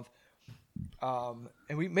for this month. And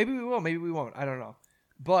maybe we will, maybe we won't. I don't know,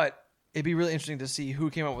 but it'd be really interesting to see who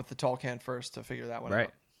came up with the tall can first to figure that one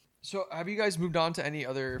out. So, have you guys moved on to any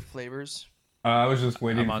other flavors? I was just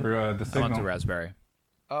waiting for the signal. I'm on to raspberry.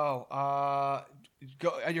 Oh,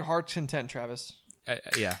 go at your heart's content, Travis.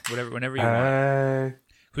 Yeah, whenever you want.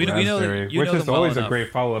 We know that which is always a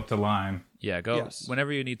great follow-up to lime. Yeah, go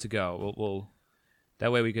whenever you need to go. We'll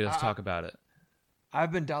that way we could just talk about it.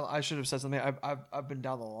 I've been down. I should have said something. I've been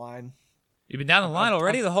down the line. You've been down the line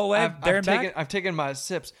already the whole way there and back? I've taken my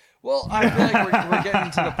sips. Well, I feel like we're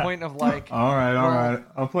getting to the point of like. All right.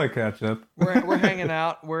 I'll play catch up. We're hanging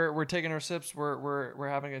out. We're taking our sips. We're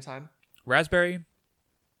having a good time. Raspberry.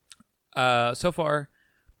 So far,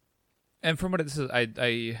 and from what this is,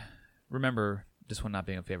 I remember this one not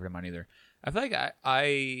being a favorite of mine either. I feel like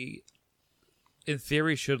I in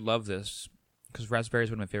theory should love this, because raspberry is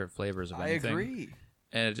one of my favorite flavors of anything. I agree.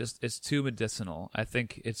 And it's too medicinal. I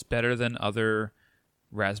think it's better than other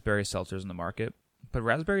raspberry seltzers in the market. But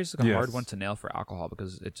raspberry is like a hard one to nail for alcohol,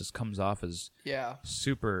 because it just comes off as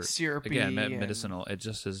super syrupy, again medicinal. It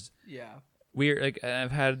just is weird. Like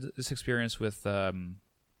I've had this experience with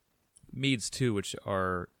meads too, which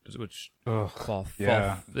fall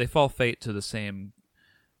fate to the same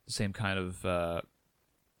kind of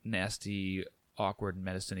nasty, awkward,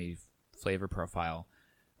 medicine-y flavor profile.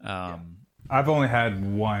 I've only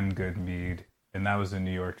had one good mead, and that was in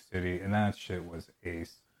New York City, and that shit was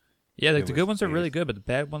ace. Yeah, like the good ones are really good, but the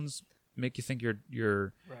bad ones make you think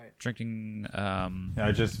you're drinking.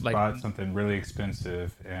 I just bought something really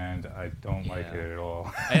expensive, and I don't like it at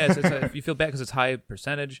all. You feel bad because it's high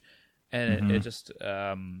percentage. And it just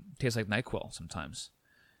tastes like NyQuil sometimes,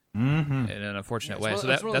 in an unfortunate way. So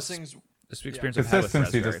that's those things. This experience.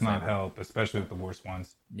 Consistency does not help, especially with the worst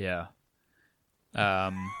ones. Yeah.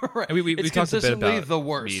 Right. And we talked a bit about the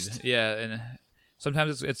worst. Mead. Yeah, and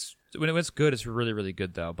sometimes it's when it's good, it's really, really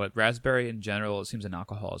good though. But raspberry in general, it seems an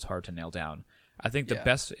alcohol is hard to nail down. I think the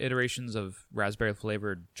best iterations of raspberry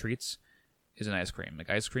flavored treats is in ice cream, like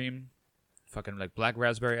ice cream. Fucking like black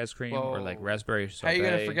raspberry ice cream or like raspberry sorbet. How are you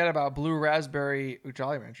gonna forget about blue raspberry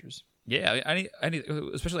Jolly Ranchers? Yeah, I need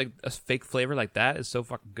especially like a fake flavor like that is so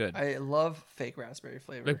fucking good. I love fake raspberry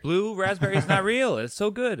flavor. Like blue raspberry is not real. It's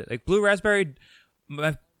so good. Like blue raspberry,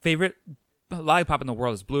 my favorite lollipop in the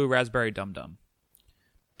world is blue raspberry Dum Dum.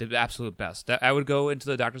 The absolute best. I would go into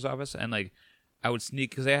the doctor's office and like I would sneak,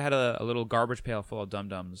 because they had a little garbage pail full of Dum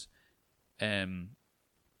Dums, and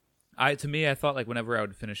I thought like whenever I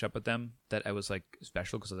would finish up with them that I was like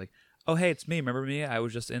special, because I was like, oh hey, it's me, remember me? I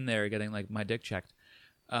was just in there getting like my dick checked.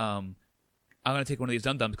 I'm gonna take one of these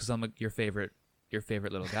Dum Dums because I'm like your favorite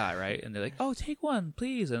little guy, right? And they're like, oh, take one,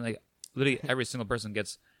 please. And like literally every single person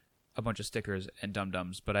gets a bunch of stickers and Dum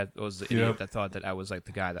Dums, but I was the idiot that thought that I was like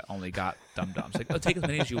the guy that only got Dum Dums. Like, oh, take as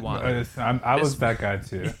many as you want. I was that guy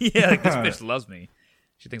too. Yeah, like this bitch loves me.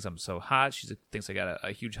 She thinks I'm so hot. She thinks I got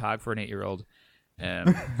a huge hog for an 8-year-old.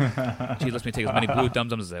 and she lets me take as many blue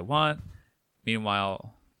dum-dums as I want.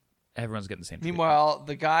 Meanwhile, everyone's getting the same treatment. Meanwhile,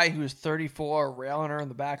 the guy who's 34 railing her in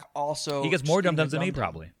the back also... He gets more dum-dums than me,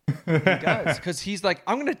 probably. He does, because he's like,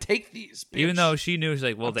 I'm going to take these, bitch. Even though she knew, she's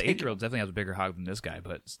like, well, the 8-year-old definitely has a bigger hog than this guy,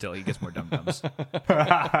 but still, he gets more dum-dums.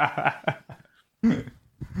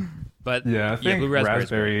 But yeah, I think blue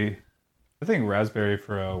raspberry. I think raspberry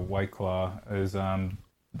for a White Claw is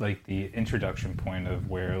like the introduction point of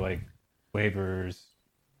where like flavors,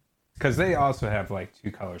 because they also have like two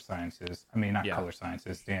color sciences. I mean, not color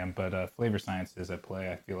sciences, damn, but flavor sciences at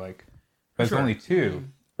play. I feel like there's only two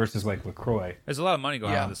versus like LaCroix. There's a lot of money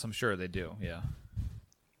going on this. I'm sure they do. Yeah.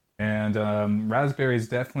 And raspberry is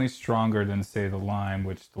definitely stronger than say the lime,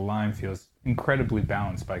 which the lime feels incredibly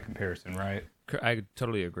balanced by comparison, right? I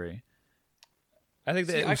totally agree. I think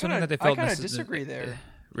that it was something that they felt. I kind of disagree there.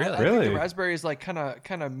 Really? I think the raspberry is like kind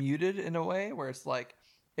of muted in a way where it's like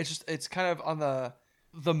it's kind of on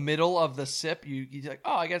the middle of the sip. You're like,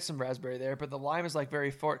 oh, I got some raspberry there, but the lime is like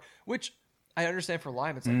very forward, which I understand for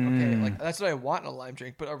lime. It's like okay, like that's what I want in a lime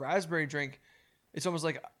drink, but a raspberry drink, it's almost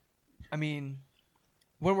like, I mean,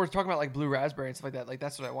 when we're talking about like blue raspberry and stuff like that, like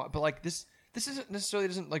that's what I want. But like this isn't necessarily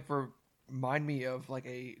doesn't like remind me of like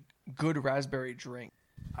a good raspberry drink.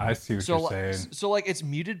 I see what you're saying. So like it's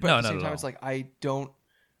muted, but at the same time it's like I don't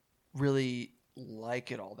really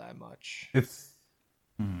like it all that much. It's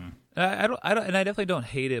I don't, and I definitely don't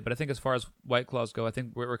hate it. But I think as far as White Claws go, I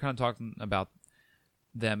think we're kind of talking about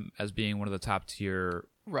them as being one of the top tier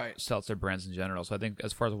seltzer brands in general. So I think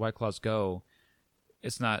as far as White Claws go,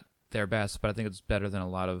 it's not their best, but I think it's better than a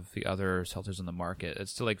lot of the other seltzers in the market.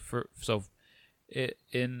 It's still like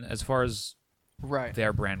as far as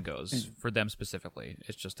their brand goes, for them specifically,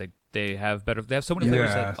 it's just they have so many flavors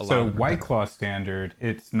that a lot so of White Claw standard,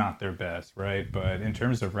 it's not their best, right? But in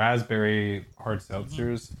terms of raspberry hard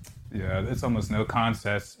seltzers, it's almost no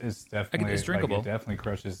contest. It's definitely it's drinkable. Like, it definitely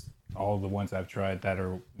crushes all the ones I've tried that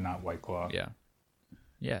are not White Claw.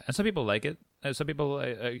 Yeah, and some people like it. And some people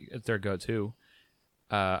it's their go-to.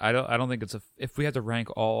 I don't think it's if we had to rank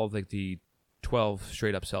all of like the 12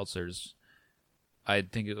 straight up seltzers, I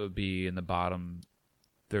think it would be in the bottom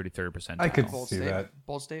 30%. I could see that.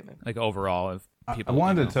 Bold statement. Like overall, if people, I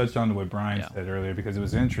wanted to touch on what Brian said earlier because it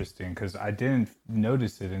was interesting because I didn't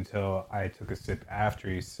notice it until I took a sip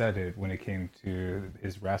after he said it when it came to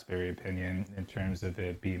his raspberry opinion in terms of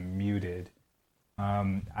it being muted.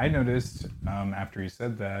 I noticed after he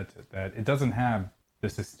said that it doesn't have the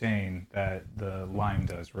sustain that the lime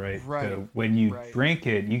does, right? So when you drink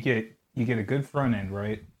it, you get a good front end,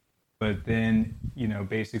 right? But then,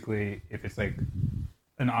 basically, if it's like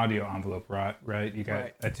an audio envelope, right? You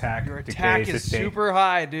got attack. Your attack is super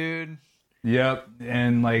high, dude. Yep,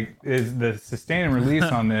 and like is the sustain and release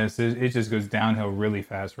on this, it just goes downhill really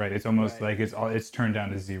fast, right? It's almost like it's turned down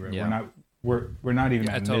to zero. Yeah. We're not even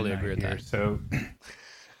at totally midnight agree with here.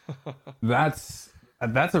 that. So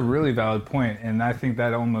that's a really valid point, and I think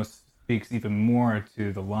that almost speaks even more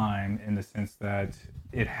to the lime in the sense that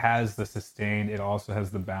it has the sustain, it also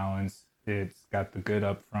has the balance, it's got the good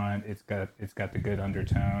up front, it's got the good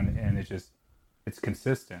undertone, and it's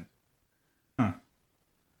consistent.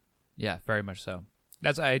 Yeah, very much so.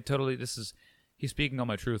 He's speaking all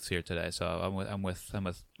my truths here today, so I'm with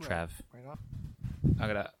Trav. Right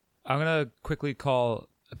on. I'm gonna quickly call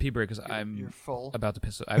a pee break because You're full. about to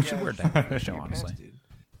piss. I should wear a show, honestly.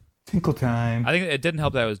 Tinkle time. I think it didn't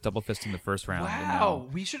help that I was double fisting the first round. Wow,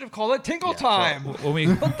 we should have called it Tinkle Time. So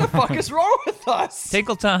what the fuck is wrong with us?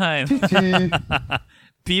 Tinkle time.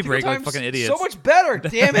 Pee break like fucking idiots. So much better,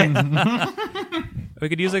 damn it. We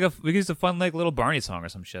could use a fun like little Barney song or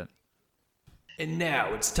some shit. And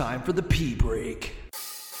now it's time for the pee break.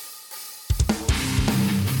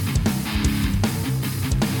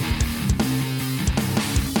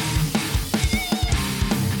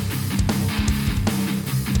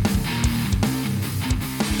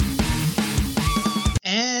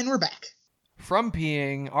 And we're back. From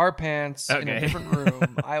peeing our pants in a different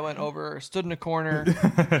room, I went over, stood in a corner.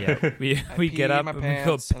 Yeah, we get up my and we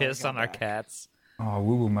go pants, and I piss got on our back. cats. Oh,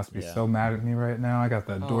 Woo Woo must be so mad at me right now. I got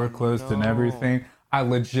the door closed and no. everything. I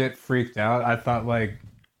legit freaked out. I thought like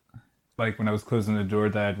when I was closing the door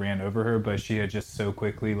that I ran over her, but she had just so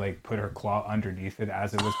quickly like put her claw underneath it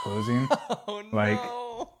as it was closing.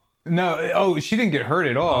 Oh, No, she didn't get hurt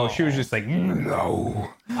at all. She was just like, no.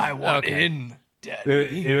 I want in. Dead.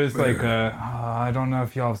 It was like, I don't know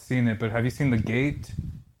if y'all have seen it, but have you seen The Gate?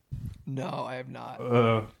 No, I have not.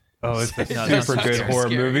 It's a No, super good horror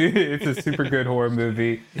movie. It's a super good horror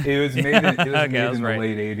movie. It was made in, made in the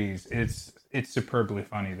late 80s. It's superbly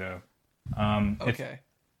funny, though. Okay.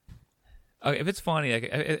 if it's funny,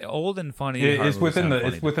 like old and funny, It's within the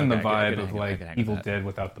Okay, vibe I of can like hang with Evil that. Dead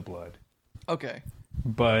without the blood, Okay.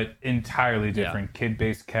 but entirely different.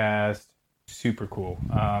 Kid-based cast, super cool.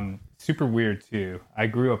 Super weird too. I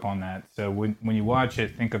grew up on that, so when you watch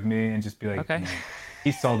it, think of me and just be like, Okay. "Man,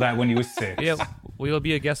 he saw that when he was 6. Yeah, we'll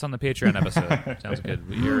be a guest on the Patreon episode. Sounds good.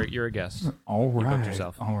 You're a guest. All You booked right.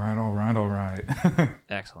 yourself. All right.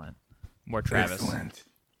 Excellent. More Travis. Excellent.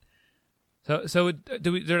 So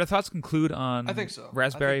did our thoughts conclude on I think so.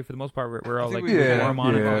 raspberry for the most part? We're all I think like we Yeah, warm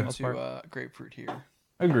on it for yeah. the most part. to grapefruit here,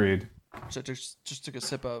 Agreed. which I just took a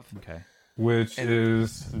sip of. Okay. Which And-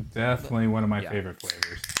 is definitely one of my Yeah. favorite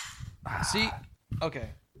flavors. See, okay,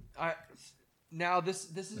 this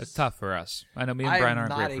is It's tough for us. I know me and Brian I'm aren't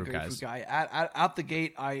not grapefruit a grapefruit guys. guy. Out the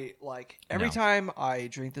gate, I like every No. time I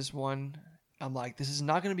drink this one, I'm like, this is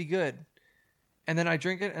not going to be good, and then I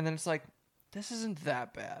drink it, and then it's like, this isn't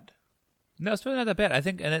that bad. No, it's really not that bad. I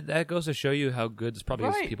think, and that goes to show you how good this probably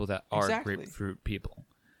is Right, to people that are exactly. grapefruit people.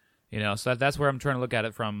 So that's where I'm trying to look at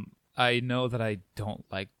it from. I know that I don't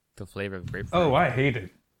like the flavor of grapefruit. Oh, I hate it.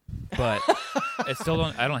 But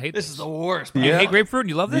I don't hate This this. is the worst. You Yeah. hate grapefruit and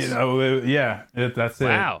you love this? That's it.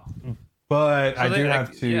 Wow. But So I they, do like,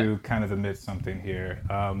 have to kind of admit something here,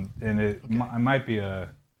 and I might be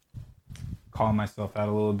calling myself out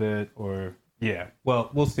a little bit, or yeah. Well,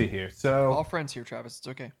 we'll see here. So All friends here, Travis. It's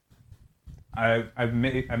okay.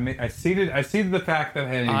 I seeded the fact that I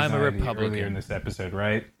had I'm a anxiety Republican. earlier in this episode,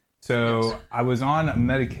 right? So Yes. I was on a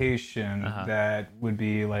medication Uh-huh. that would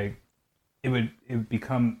be like it would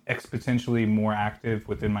become exponentially more active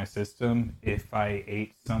within my system if I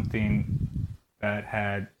ate something that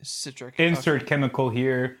had Citric. insert Okay. chemical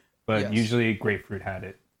here, but Yes. usually grapefruit had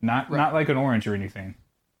it. Not Right. like an orange or anything.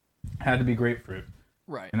 Had to be grapefruit.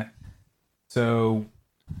 Right. And so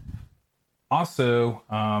also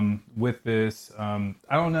with this, I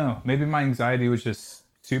don't know, maybe my anxiety was just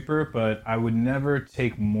super, but I would never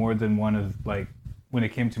take more than one of, like, when it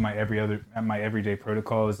came to my everyday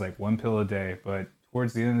protocol, is like 1 pill a day. But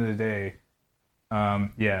towards the end of the day,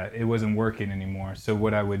 it wasn't working anymore. So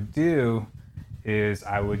what I would do is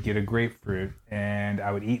I would get a grapefruit and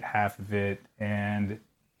I would eat half of it and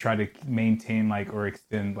try to maintain or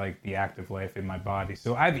extend the active life in my body.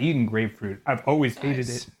 So I've eaten grapefruit. I've always hated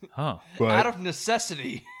Nice. it. Oh. But Out of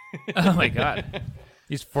necessity. Oh my god.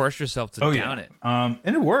 You just forced yourself to down it. And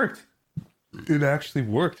it worked. It actually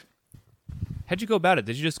worked. How'd you go about it?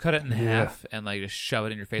 Did you just cut it in half and just shove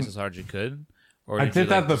it in your face as hard as you could? Or I you, did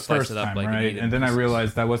that the slice first it up, time, and right? eat it in And then I pieces?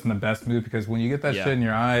 realized that wasn't the best move, because when you get that Yeah. shit in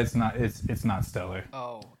your eye, it's not stellar.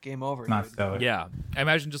 Oh, game over. Not dude. stellar. Yeah. I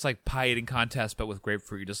imagine just pie eating contest, but with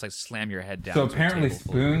grapefruit. You just slam your head down. So to a apparently table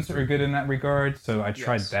full of spoons grapefruit. are good in that regard. So I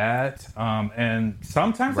tried Yes. that, and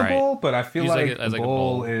sometimes Right. a bowl, but I feel Use like as a a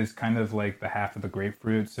bowl bowl. is kind of like the half of the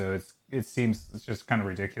grapefruit. So it's just kind of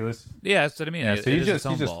ridiculous. Yeah, that's what I mean. Yeah. It- So it you is just its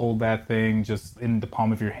own ball. hold that thing just in the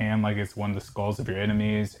palm of your hand like it's one of the skulls of your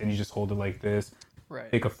enemies, and you just hold it like this. Right.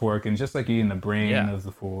 Take a fork and just like eating the brain Yeah. of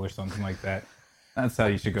the fool or something like that. That's how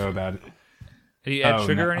you should go about it. Did you add Oh,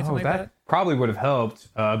 sugar no. or anything Oh, like that? probably would have helped,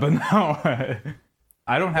 but no.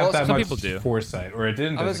 I don't have Well, that some much people do. foresight, or I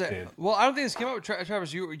didn't I as was a like, kid. well, I don't think this came out with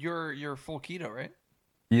Travis. You're full keto, right?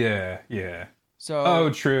 Yeah. So Oh,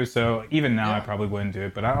 true. So even now, I Yeah. probably wouldn't do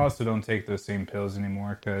it. But I also don't take those same pills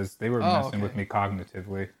anymore because they were messing with okay. me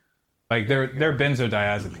cognitively. They're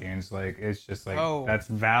benzodiazepines. It's just Oh. that's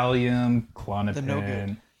Valium, The no Klonopin,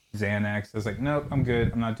 good. Xanax. I was like, nope, I'm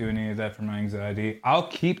good. I'm not doing any of that for my anxiety. I'll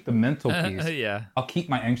keep the mental piece. Yeah. I'll keep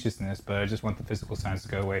my anxiousness, but I just want the physical signs to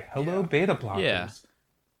go away. Hello, beta blockers. Yeah.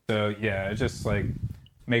 So yeah, just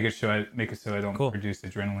make it so I don't Cool. produce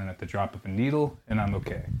adrenaline at the drop of a needle, and I'm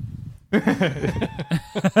okay.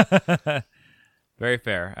 Very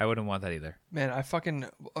fair. I wouldn't want that either. man, I fucking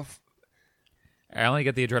I only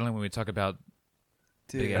get the adrenaline when we talk about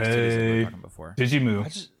big dude. ass titties that we Hey. were talking before. Did you move? I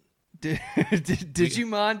just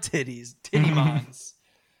Digimon titties, Tittymons.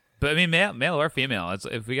 But I mean, male or female.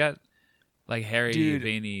 If we got hairy, Dude,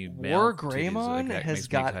 veiny male War titties, Greymon that has makes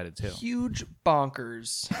me got excited too. huge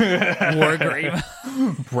bonkers. War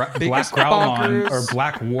Greymon. Black biggest Growlmon bonkers. or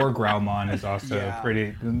Black War Growlmon is also Yeah.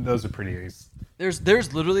 pretty. Those are pretty ace.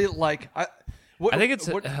 There's literally I think it's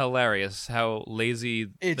hilarious how lazy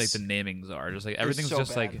It's- the namings are. Just everything's so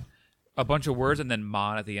just bad. a bunch of words, and then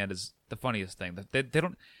mon at the end is the funniest thing. They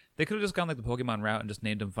don't. They could have just gone the Pokemon route and just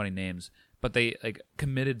named them funny names, but they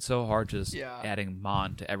committed so hard to just Yeah. adding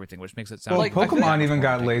mon to everything, which makes it sound Well, I feel Pokemon like- even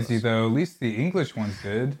got ridiculous. lazy though. At least the English ones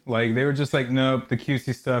did. They were just nope, the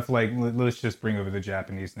cutesy stuff. Let's just bring over the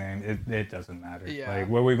Japanese name. It doesn't matter. Yeah.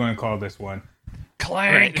 What are we going to call this one?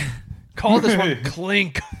 Clank. Call this one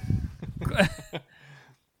Clink.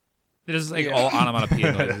 It is like all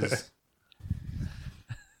onomatopoeia noises.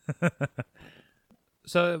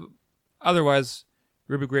 So, otherwise,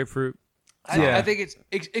 ruby grapefruit. I think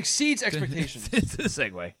it exceeds expectations. It's a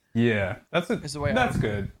segue. Yeah, that's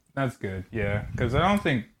good. That's good. Yeah, because I don't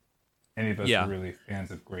think any of us are really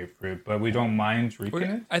fans of grapefruit, but we don't mind drinking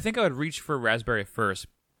it. I think I would reach for raspberry first,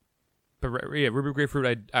 but ruby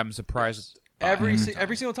grapefruit. I'm surprised every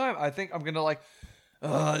single time. I think I'm gonna like,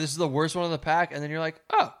 this is the worst one in the pack, and then you're like,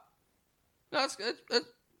 oh, no,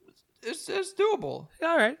 it's doable.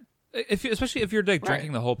 All right. Especially if you're like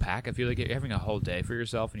drinking the whole pack, if you're like you're having a whole day for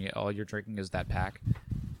yourself and all you're drinking is that pack,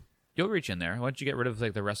 you'll reach in there. Why don't you get rid of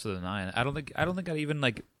like the rest of the 9? I don't think I'd even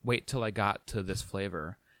like wait till I got to this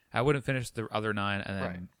flavor. I wouldn't finish the other 9 and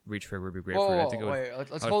then reach for ruby grapefruit. Whoa, I think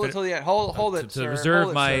let's hold it till the end. Hold it, to sir. reserve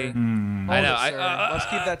hold my. It, sir. I know. Let's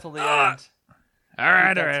keep that till the end. All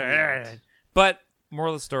right. But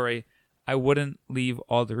moral of the story: I wouldn't leave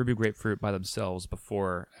all the ruby grapefruit by themselves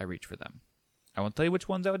before I reach for them. I won't tell you which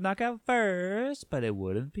ones I would knock out first, but it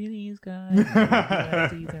wouldn't be these guys.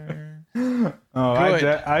 Either.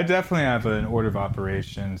 I definitely have an order of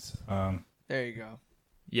operations. There you go.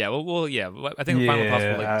 Yeah, well, I think the final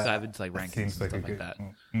possible dive into like rankings and stuff like that.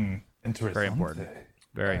 Interesting. Very important.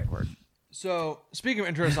 Very important. So speaking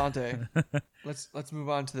of interessante, let's move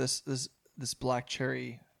on to this black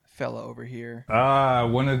cherry fella over here.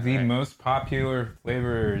 One of the most popular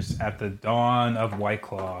flavors at the dawn of White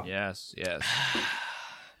Claw. Yes.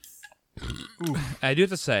 I do have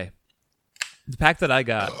to say, the pack that I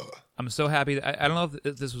got, I'm so happy. I don't know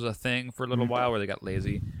if this was a thing for a little while where they got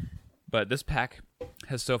lazy, but this pack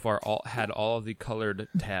has so far had all of the colored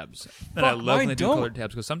tabs. And I love when they do colored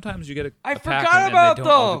tabs because sometimes you get a pack and they don't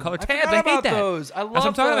all the colored tabs. I hate that. Those. I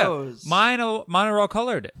love those. Mine are all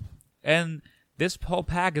colored. And this whole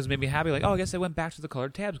pack has made me happy. Like, I guess they went back to the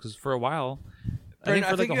colored tabs because for a while, I think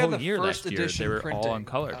for like a whole year last year, they were all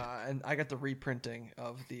uncolored. And I got the reprinting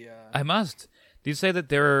of the. I must. Do you say that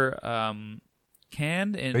they're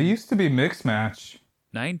canned in? They used to be mix match.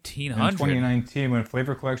 1900. In 2019, when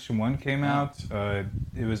Flavor Collection 1 came out,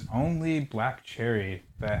 it was only Black Cherry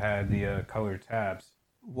that had the colored tabs.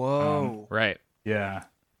 Whoa. Right. Yeah.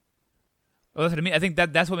 Well, that's what I mean. I think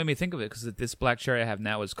that's what made me think of it, because this Black Cherry I have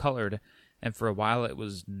now is colored, and for a while it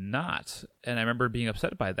was not. And I remember being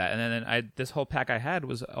upset by that. And then this whole pack I had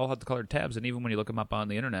all had the colored tabs, and even when you look them up on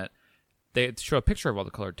the internet, they show a picture of all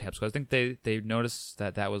the colored tabs. So I think they noticed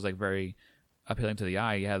that was like very appealing to the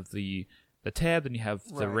eye. You have the tab, then you have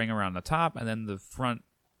the ring around the top, and then the front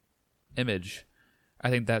image. I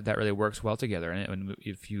think that really works well together. And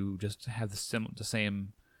if you just have the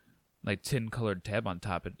same like tin colored tab on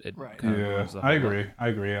top, it kind of ruins the whole look. I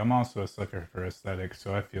agree. I'm also a sucker for aesthetics,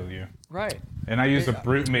 so I feel you. Right. And I use a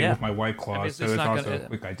Brute Mate with my White Claw, so it's also a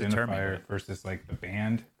quick determine identifier versus like the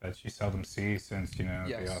band that you seldom see, since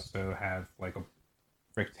they also have like a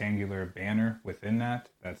rectangular banner within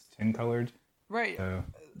that's tin colored. Right. So,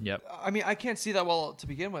 yep. I mean, I can't see that well to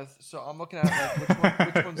begin with, so I'm looking at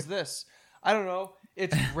like, which one's this? I don't know.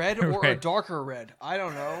 It's red or a darker red. I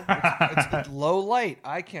don't know. It's low light.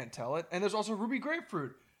 I can't tell it. And there's also ruby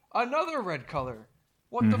grapefruit, another red color.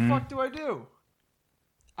 What the fuck do I do?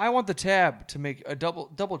 I want the tab to make a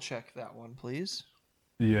double check that one, please.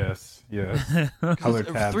 Yes. Color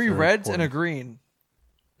tabs 3 reds and a green.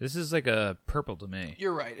 This is like a purple to me.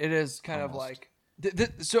 You're right. It is kind of like.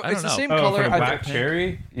 So I it's the know. same color. For the Black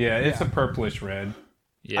Cherry? Yeah, it's a purplish red.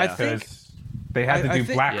 Yeah. I think they had to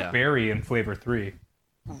do Blackberry in flavor 3.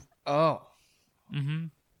 Oh. Mm-hmm.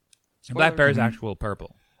 Blackberry's actual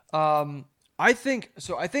purple. I think.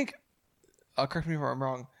 Correct me if I'm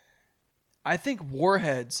wrong. I think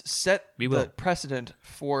Warheads set the precedent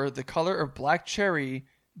for the color of Black Cherry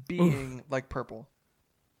being like purple.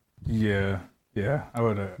 Yeah, I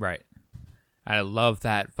would. Right. I love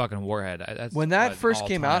that fucking Warhead. When that first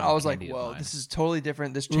came out, I was like, "Whoa, this is totally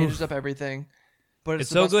different. This changes up everything." But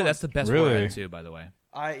it's so good. That's the best Warhead too, by the way.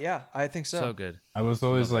 I think so. So good. I was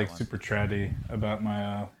always like super chatty about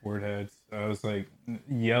my Warheads. I was like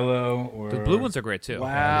yellow or the blue ones are great too.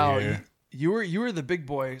 Wow, you were the big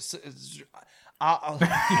boy.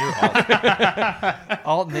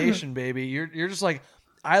 Alt Nation, baby. You're just like,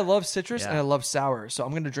 I love citrus and I love sour, so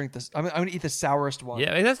I'm gonna drink this. I'm gonna eat the sourest one.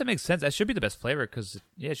 Yeah, it doesn't make sense. That should be the best flavor because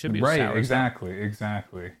it should be right. Sour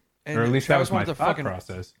Exactly. And or at least Travis that was my thought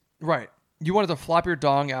process. Right. You wanted to flop your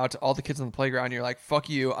dong out to all the kids on the playground. And you're like, "Fuck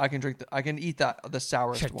you! I can eat the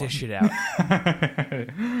sourest Check one." this shit out.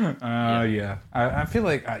 Yeah. I feel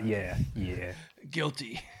like yeah.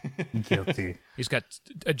 Guilty. He's got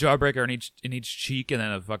a jawbreaker in each cheek, and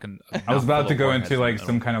then a fucking. I was about to go into like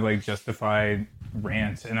some kind of like justified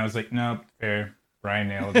rant, and I was like, nope, fair. Brian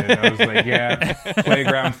nailed it. I was like, yeah,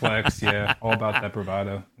 playground flex. Yeah, all about that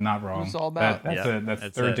bravado. Not wrong. It's all about.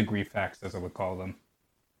 That's third degree facts, as I would call them.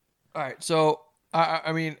 All right, so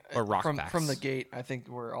I mean, Or rock from facts. from the gate, I think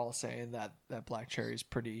we're all saying that black cherry is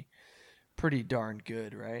pretty darn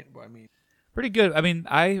good, right? I mean, Pretty good. I mean,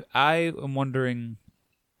 I am wondering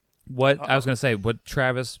what I was going to say. What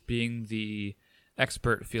Travis, being the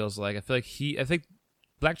expert, feels like. I think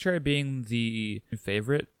black cherry being the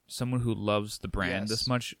favorite, someone who loves the brand this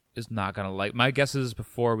much, is not going to like. My guess is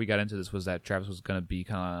before we got into this was that Travis was going to be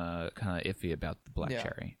kind of iffy about the black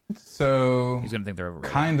cherry. So He's going to think they're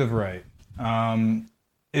overrated. kind of right.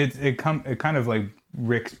 It kind of like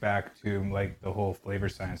ricks back to like the whole flavor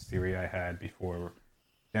science theory I had before,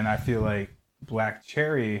 and I feel like black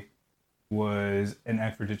cherry was an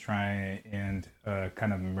effort to try and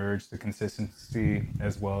kind of merge the consistency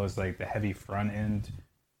as well as like the heavy front end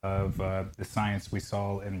of the science we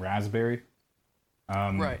saw in raspberry.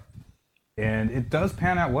 right. And it does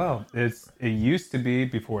pan out well. It used to be,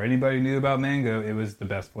 before anybody knew about mango, it was the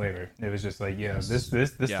best flavor. It was just like, this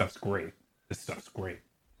stuff's great. This stuff's great.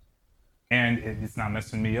 And it's not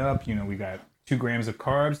messing me up. You know, we got 2 grams of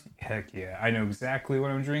carbs. Heck yeah. I know exactly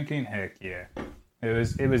what I'm drinking. Heck yeah.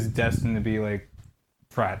 It was destined to be like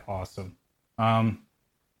frat awesome.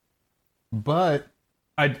 But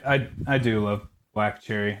I do love black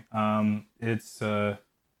cherry. It's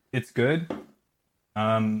good.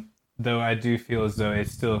 Though I do feel as though it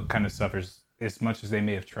still kind of suffers, as much as they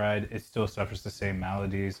may have tried, it still suffers the same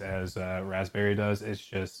maladies as raspberry does. It's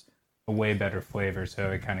just a way better flavor, so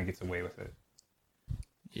it kind of gets away with it.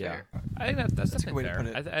 Yeah, Fair. I think that's a good way to fair. put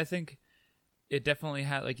it. I think it definitely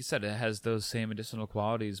had, like you said, it has those same medicinal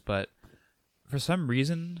qualities, but for some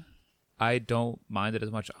reason, I don't mind it as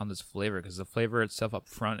much on this flavor because the flavor itself up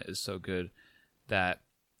front is so good that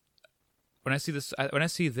when I see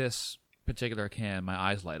this particular can, my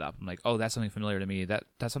eyes light up. I'm like, oh, that's something familiar to me.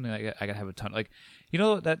 That's something I gotta have a ton. Like, you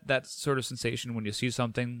know that sort of sensation when you see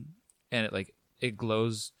something and it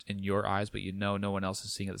glows in your eyes, but you know no one else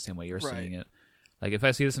is seeing it the same way you're seeing it. Like if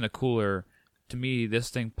I see this in a cooler, to me this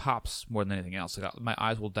thing pops more than anything else. Like my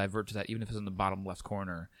eyes will divert to that, even if it's in the bottom left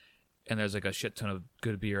corner, and there's like a shit ton of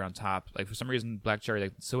good beer on top. Like for some reason, black cherry,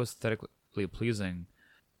 like so aesthetically pleasing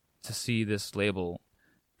to see this label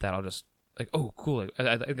that I'll just like, oh, cool. Like,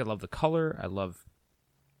 I think I love the color. I love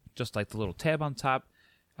just like the little tab on top.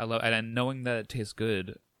 I love, and knowing that it tastes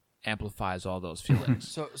good amplifies all those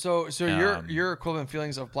feelings. So your equivalent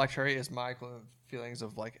feelings of black cherry is my equivalent feelings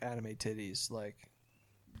of like anime titties, like.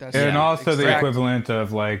 That's And also the equivalent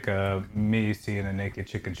of like me seeing a naked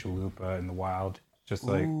chicken chalupa in the wild. Just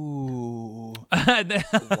like, ooh, wow!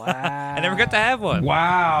 I never got to have one.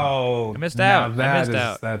 wow, I missed Now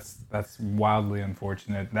out. That's wildly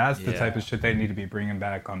unfortunate. That's the type of shit they need to be bringing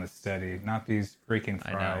back on the steady, not these freaking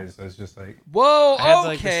fries. It's just like, whoa, I had,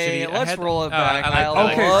 like, okay, the let's roll it back.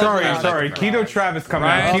 sorry. Keto Travis coming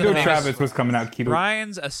out. Keto Travis was coming out. Keto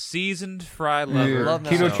Ryan's a seasoned fry lover. Love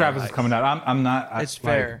Keto that. Travis is coming out. I'm not. It's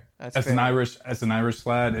fair. That's as fair. an Irish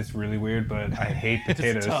lad, it's really weird, but I hate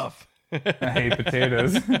potatoes. It's tough. I hate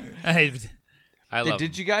potatoes. I love.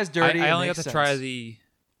 Did you guys dirty? I only It got to makes try sense.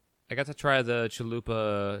 I got to try the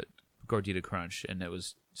chalupa gordita crunch, and it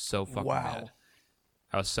was so fucking mad.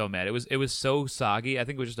 I was so mad. It was so soggy. I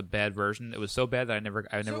think it was just a bad version. It was so bad that I never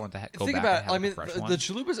want to go think back. about and have I mean, a fresh the one.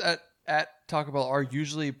 chalupas at Taco Bell are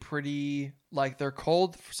usually pretty, like, they're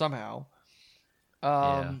cold somehow.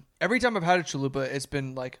 Every time I've had a chalupa, it's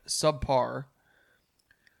been like subpar.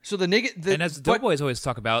 So and as the Doughboys always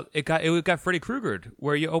talk about, it got Freddy Kruegered,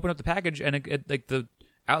 where you open up the package and it like the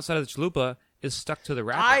outside of the chalupa is stuck to the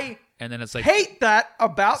wrapper, and then it's like hate that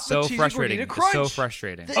about so the cheesy frustrating. gordita crunch. So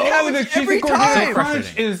frustrating. It happens the cheesy every gordita time.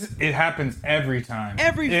 crunch it happens every time.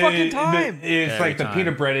 Every fucking time. It's Every like the time.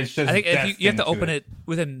 pita bread. It's just I think if you have to destined open it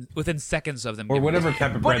within seconds of them or giving whatever it.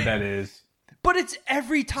 type of bread that is. But it's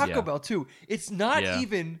every Taco Yeah. Bell too. It's not Yeah.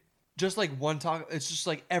 even just like one taco. It's just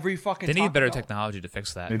like every fucking. They need Taco better Bell. technology to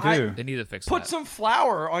fix that. They do. They need to fix Put that. some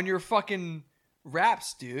flour on your fucking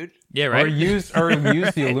wraps, dude. Yeah, right. Or use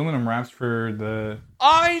the aluminum wraps for the.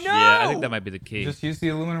 I know. Yeah, I think that might be the key. Just use the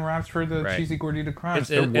aluminum wraps for the Right. cheesy gordita crunch. It's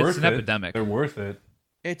They're worth an it. epidemic. They're worth it.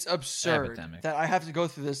 It's absurd Epidemic. that I have to go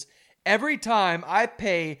through this every time I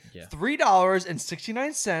pay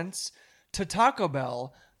 $3.69 to Taco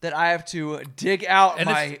Bell. That I have to dig out And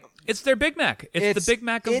my. it's their Big Mac. It's the Big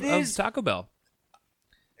Mac of Taco Bell.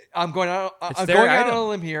 I'm going out. It's I'm their going out item. on a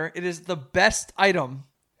limb here. It is the best item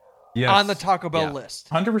Yes. on the Taco Bell Yeah. list.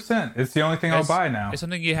 100%. It's the only thing I'll buy now. It's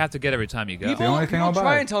something you have to get every time you go. the only thing People I'll try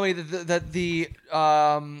buy. and tell me that the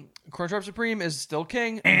Crunchwrap Supreme is still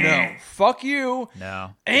king. No, fuck you.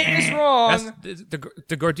 No, is wrong.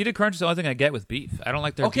 The Gordita Crunch is the only thing I get with beef. I don't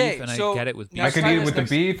like their beef, and I get it with beef. I can eat it with the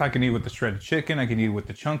beef. I can eat it with the shredded chicken. I can eat it with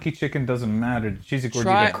the chunky chicken. Doesn't matter. The cheesy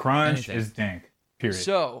Gordita Crunch is dank. Period.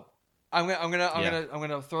 So I'm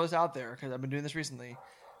gonna throw this out there because I've been doing this recently.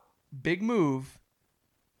 Big move.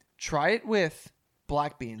 Try it with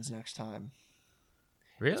black beans next time.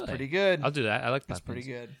 Really? It's pretty good. I'll do that. I like that. It's pretty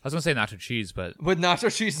good. I was gonna say nacho cheese, but with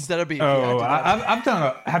nacho cheese instead of beef. Oh, I've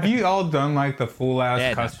done. Have you all done like the full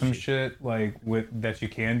ass custom shit like with that you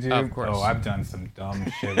can do? Of course. Oh, I've done some dumb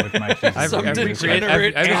shit with my cheese. I've recreated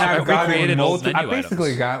I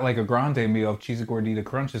basically got like a grande meal of cheesy gordita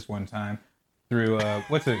crunches one time through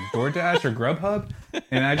what's it, DoorDash or Grubhub,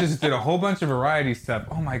 and I just did a whole bunch of variety stuff.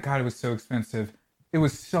 Oh my god, it was so expensive. It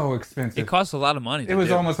was so expensive. It costs a lot of money. It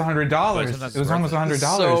was almost $100. It was almost $100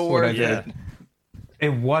 so what I did.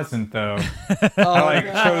 It wasn't though. I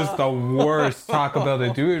chose the worst Taco Bell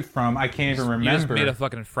to do it from. I can't even remember. You just made a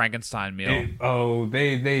fucking Frankenstein meal.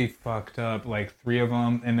 They fucked up like 3 of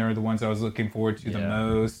them, and they were the ones I was looking forward to the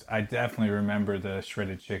most. I definitely remember the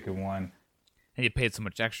shredded chicken one. And you paid so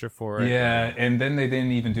much extra for it. Yeah, and then they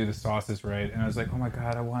didn't even do the sauces right, and I was like, oh my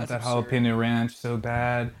god, I want that jalapeno ranch so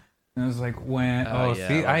bad. And I was like,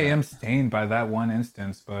 I am stained by that one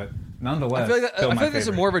instance, but nonetheless, I feel like this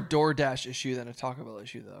is more of a DoorDash issue than a Taco Bell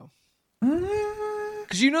issue, though.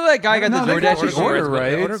 Because you know that guy got the DoorDash issue. Order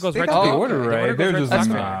right. The order goes right. The order right. They're just like,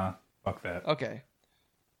 nah, fuck that. Okay.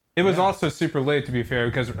 It was also super late, to be fair,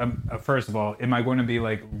 because first of all, am I going to be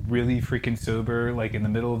like really freaking sober, like in the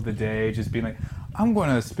middle of the day, just being like, I'm going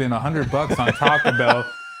to spend $100 on Taco Bell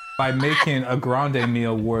by making a grande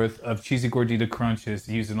meal worth of cheesy gordita crunches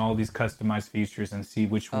using all these customized features and see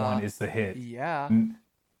which one is the hit? Yeah.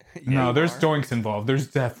 No, there's doinks involved. There's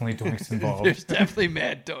definitely doinks involved. There's definitely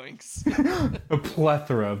mad doinks. A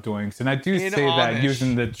plethora of doinks. And I do say that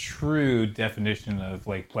using the true definition of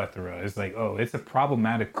like plethora is like, oh, it's a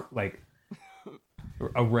problematic like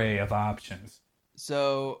array of options.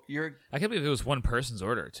 So I can't believe it was one person's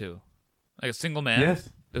order too. Like a single man? Yes.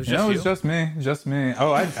 It was just it was just me. Just me.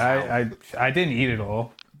 Oh, I didn't eat it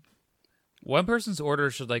all. One person's order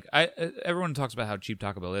should everyone talks about how cheap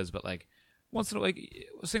Taco Bell is, but like once in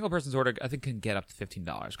a single person's order, I think can get up to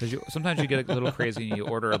 $15 because sometimes you get a little crazy and you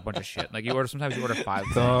order a bunch of shit. Like sometimes you order 5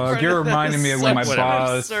 things. You're reminding me of when my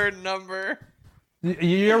boss. Absurd number.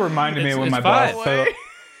 You're reminding me of when my boss. So,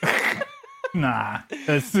 nah,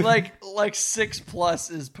 like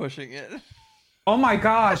 6+ is pushing it. Oh my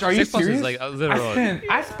gosh, are you serious? Is like literal.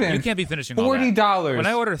 I spent. You can't be finishing $40. When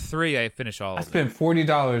I order 3, I finish all. I spent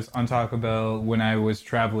 $40 on Taco Bell when I was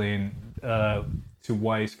traveling to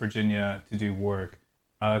Weiss, Virginia, to do work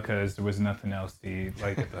because there was nothing else to eat.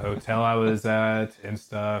 Like at the hotel I was at and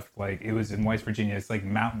stuff. Like it was in Weiss, Virginia. It's like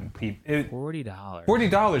mountain people. $40.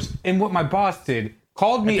 $40. And what my boss did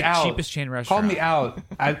called me out. Cheapest chain restaurant. Called me out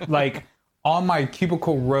at like on my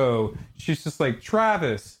cubicle row. She's just like,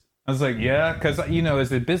 Travis. I was like, yeah, because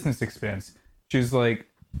it's a business expense. She's like,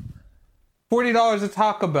 $40 at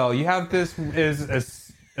Taco Bell. You have this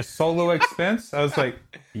as a solo expense? I was like,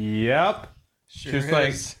 yep. Sure She's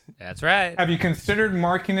like, that's right. Have you considered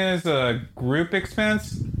marking it as a group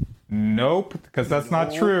expense? Nope, because that's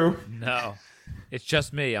not true. No, it's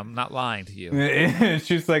just me. I'm not lying to you. And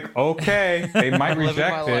she's like, okay, they might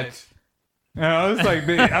reject it. And I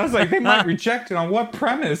was like, they might reject it on what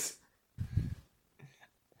premise?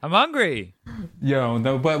 I'm hungry. Yo,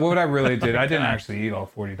 no, but what I really did, I didn't actually eat all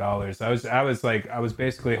 $40. I was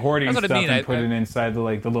basically hoarding stuff and putting it inside the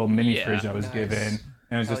little mini fridge I was given.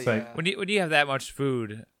 And it was just like, when you have that much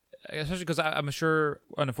food, especially because I'm sure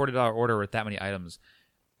on a $40 order with that many items,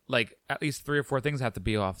 like at least 3 or 4 things have to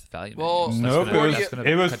be off the value. Well, nope,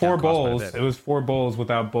 it was 4 bowls. It was 4 bowls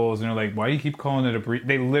without bowls, and they're like, "Why do you keep calling it a burrito?"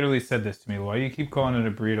 They literally said this to me. Why do you keep calling it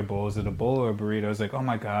a burrito bowl? Is it a bowl or a burrito? I was like, "Oh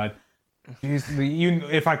my god." Jeez,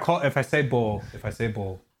 if I say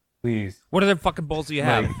bowl, please. What other fucking bowls do you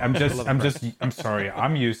have? Like, I'm sorry.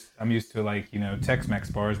 I'm used to like,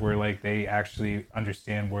 Tex-Mex bars where like they actually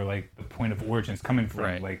understand where like the point of origin's coming from.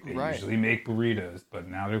 Right. Like they usually make burritos, but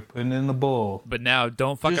now they're putting it in the bowl. But now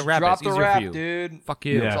don't fucking just wrap it. It's easier for you, dude. Fuck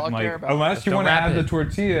you. Yeah, That's all I care about. Unless you want to add the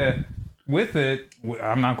tortilla with it,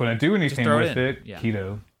 I'm not going to do anything with it. Yeah.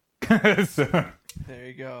 Keto. So, there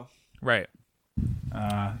you go. Right.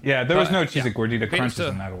 There was no cheesy gordita crunches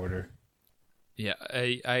in that order. Yeah,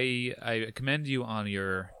 I commend you on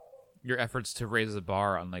your efforts to raise the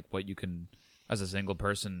bar on like what you can as a single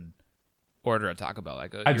person order at Taco Bell.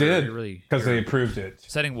 Like I did because they approved it.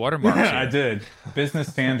 Setting watermarks. I did business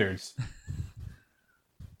standards.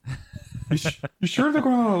 You sure they're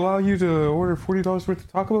going to allow you to order $40 worth of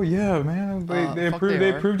Taco Bell? Yeah, man. They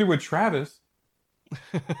approved it with Travis.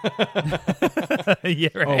 Yeah,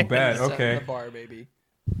 right. Oh, bad. Set Okay. the bar, baby.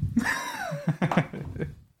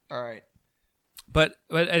 All right. But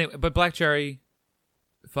anyway, but Black Cherry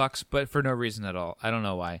fucks, but for no reason at all. I don't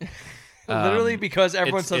know why. Literally because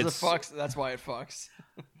everyone says it it's- fucks. That's why it fucks.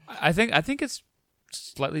 I think it's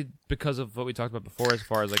slightly because of what we talked about before, as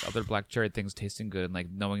far as like other Black Cherry things tasting good, and like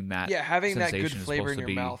knowing that Yeah, having that good sensation is flavor supposed in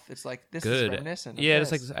to your be mouth. It's like this good. is reminiscent. Of Yeah,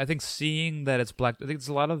 this. it's like I think seeing that it's black. I think it's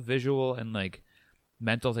a lot of visual and like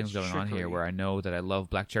mental things going on Sugary. here, where I know that I love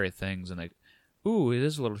Black Cherry things, and like, ooh, it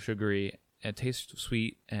is a little sugary. And it tastes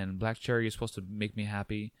sweet, and Black Cherry is supposed to make me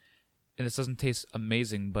happy, and this doesn't taste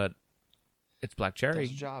amazing, but it's Black Cherry. Does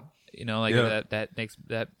the job. You know, like Yeah.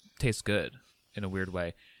 that tastes good in a weird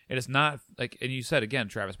way. And it's not like, and you said again,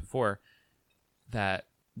 Travis, before that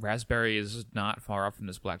raspberry is not far off from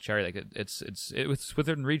this Black Cherry. Like it's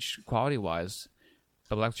within reach quality wise,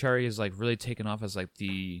 but Black Cherry is like really taken off as like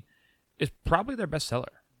it's probably their best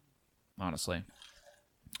seller, honestly.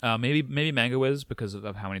 Maybe Mango is because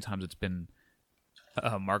of how many times it's been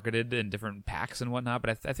marketed in different packs and whatnot.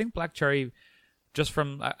 But I think Black Cherry, just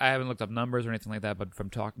from I haven't looked up numbers or anything like that, but from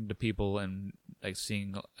talking to people and like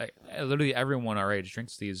seeing literally everyone our age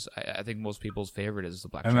drinks these, I think most people's favorite is the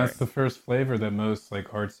Black And Cherry. that's the first flavor that most like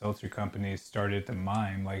hard seltzer companies started to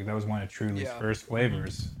mine. Like that was one of Truly's first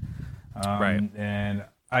flavors. Right. And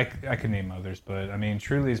I could name others, but I mean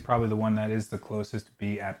Truly is probably the one that is the closest to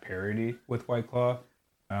be at parity with White Claw.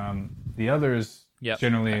 The others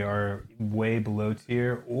generally are way below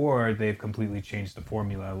tier, or they've completely changed the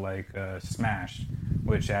formula, like Smash,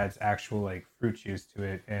 which adds actual like fruit juice to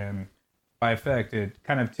it, and by effect, it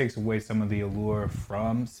kind of takes away some of the allure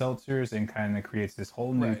from seltzers and kind of creates this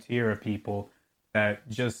whole new tier of people that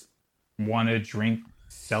just want to drink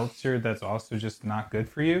seltzer that's also just not good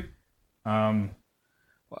for you. Well,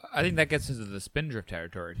 I think that gets into the Spindrift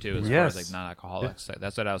territory too, as far as like non-alcoholics.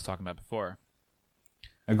 That's what I was talking about before.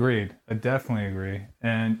 Agreed. I definitely agree.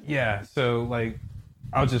 And yeah, so like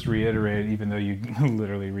I'll just reiterate, even though you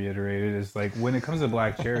literally reiterated, is like when it comes to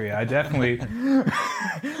Black Cherry, I definitely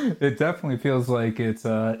it definitely feels like it's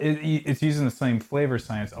using the same flavor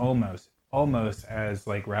science almost as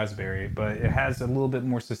like raspberry, but it has a little bit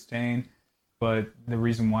more sustain. But the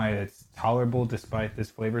reason why it's tolerable despite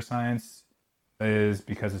this flavor science is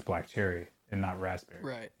because it's Black Cherry and not raspberry.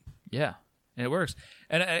 Right. Yeah, and it works.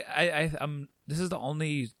 And I'm this is the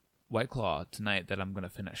only White Claw tonight that I'm gonna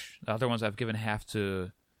finish. The other ones I've given half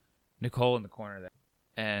to Nicole in the corner there,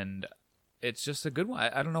 and it's just a good one.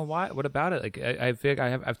 I don't know why. What about it? Like I feel like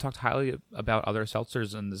I've talked highly about other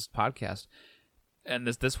seltzers in this podcast, and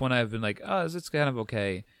this one I've been like, oh, it's kind of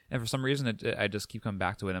okay. And for some reason, I just keep coming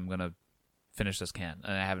back to it. I'm gonna finish this can,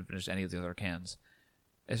 and I haven't finished any of the other cans.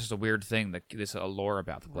 It's just a weird thing that there's a lore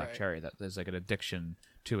about the Black Cherry that there's like an addiction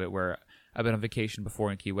to it. Where I've been on vacation before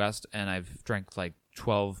in Key West, and I've drank like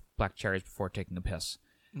 12 Black Cherries before taking a piss.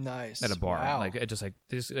 Nice. At a bar. Wow. Like it just like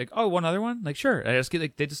they just like, oh, one other one? Like sure. I just get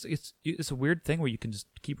like it's a weird thing where you can just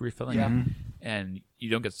keep refilling it and you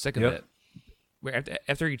don't get sick of it. Where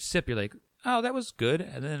after each sip you're like, oh, that was good,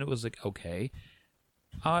 and then it was like, okay,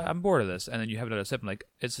 I'm bored of this, and then you have another sip and like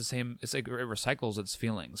it's the same. It's like it recycles its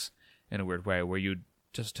feelings in a weird way where you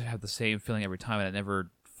just have the same feeling every time and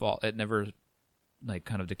it never like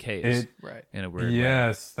kind of decays in a weird way.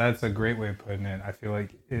 Yes, that's a great way of putting it. I feel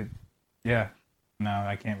like it. Yeah. No,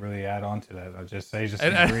 I can't really add on to that. I'll just say, agree.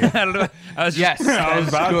 I don't know. I was just, I was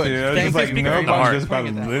about good. to. I was Thank just like, you. no, From the I'm heart. just about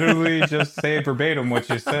to literally just say verbatim what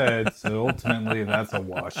you said. So ultimately, that's a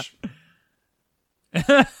wash.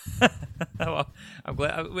 well, I'm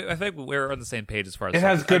glad. I think we're on the same page as far as It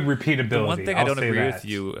has good repeatability. The one thing I I'll don't say agree that. with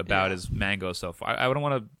you about is mango so far. I don't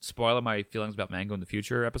want to spoil my feelings about mango in the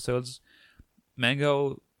future episodes.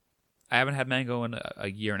 Mango, I haven't had mango in a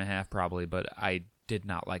year and a half probably, but I did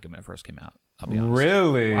not like it when it first came out. I'll be honest.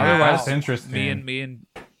 Really? Wow. That's interesting. Me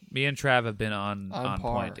and Trav have been on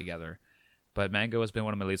point together, but mango has been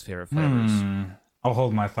one of my least favorite flavors. I'll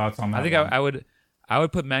hold my thoughts on that. I think one. I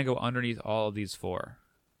would put mango underneath all of these four.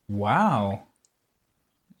 Wow.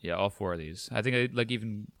 Yeah, all four of these. I think I like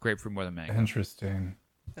even grapefruit more than mango. Interesting.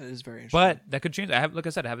 That is very interesting. But that could change. Like I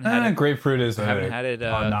said, I haven't had it. Grapefruit is I haven't had it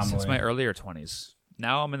anomaly. since my earlier 20s.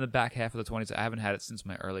 Now I'm in the back half of the 20s. I haven't had it since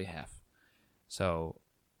my early half. So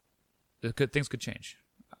things could change.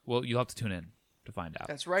 Well, you'll have to tune in to find out.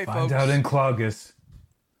 That's right, Find folks. out in Clawgust.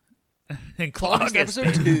 In Clawgust Clawgust.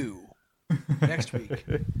 episode 2 next week.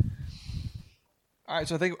 All right,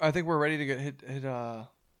 so I think we're ready to hit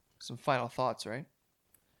some final thoughts, right?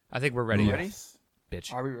 I think we're ready. Ready? Yes.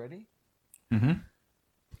 Bitch. Are we ready? Mm-hmm.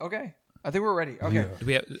 Okay. I think we're ready. Okay. Do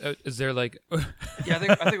we have, is there like? Yeah,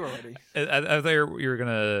 I think we're ready. I thought you were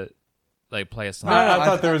gonna like play a song. I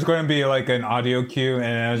thought there was going to be like an audio cue,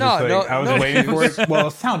 and I was I was waiting for it. Well,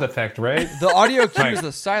 a sound effect, right? The audio cue is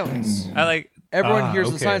the silence. I like everyone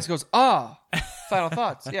hears the silence, goes final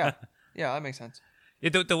thoughts. Yeah, that makes sense. Yeah,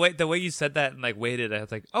 the way you said that and like waited, I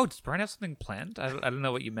was like, oh, does Brian have something planned? I don't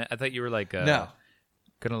know what you meant. I thought you were like no.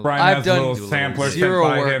 Brian has a little sampler sent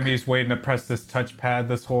by work. him. He's waiting to press this touchpad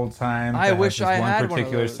this whole time. I wish I had one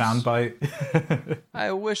of those. Soundbite.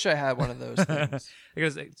 I wish I had one of those things.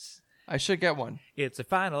 Because I should get one. It's a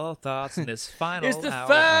final thoughts in this final. It's the hour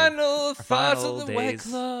final thoughts of the White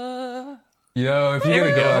Claw. Yo, if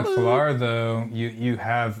you're gonna go at Pilar though, you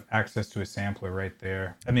have access to a sampler right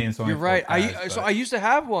there. I mean, it's only you're right. Pads, I used to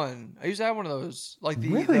have one. I used to have one of those, like the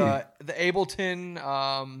Ableton.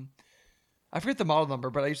 I forget the model number,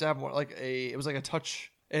 but I used to have one. It was like a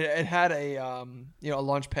touch. It had a a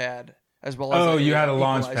launch pad as well as. You had a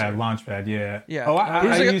launch pad. Yeah. Yeah. Oh,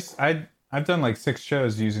 I've done like 6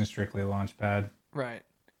 shows using strictly a launch pad. Right.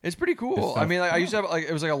 It's pretty cool. I mean, I used to have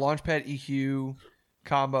it was like a launch pad EQ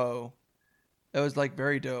combo. It was like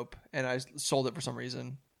very dope, and I sold it for some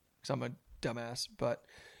reason because I'm a dumbass. But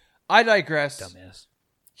I digress. Dumbass.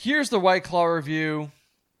 Here's the White Claw review.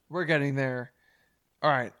 We're getting there. All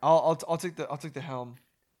right, I'll take the helm.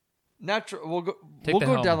 We'll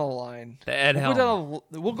go down the line. The Ed helm.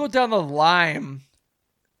 We'll go down the lime.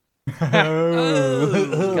 Got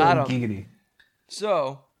him. Giggity.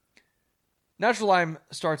 So, natural lime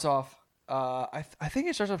starts off. I think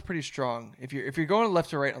it starts off pretty strong. If you're going left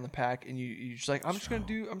to right on the pack, and you just like I'm just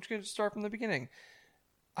gonna start from the beginning.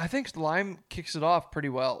 I think lime kicks it off pretty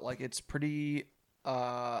well. Like it's pretty.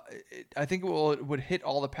 I think it would hit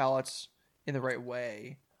all the palates in the right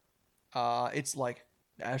way. It's like,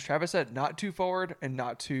 as Travis said, not too forward and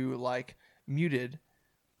not too like muted.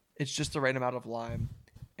 It's just the right amount of lime,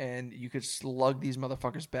 and you could slug these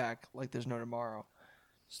motherfuckers back like there's no tomorrow.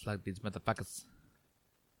 Slug these motherfuckers.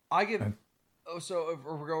 I give. So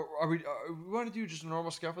are we want to do just a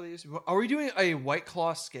normal scale for these? Are we doing a White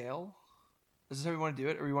Claw scale? Is this how we want to do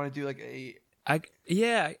it, or we want to do like a?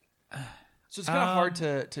 Yeah. So it's kind of hard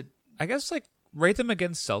to. I guess like rate them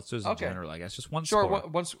against seltzers in general. I guess just one score.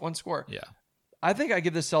 One score. Yeah. I think I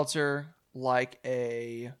give this seltzer like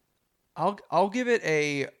a. I'll give it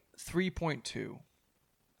a 3.2.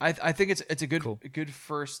 I think it's a good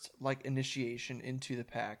first like initiation into the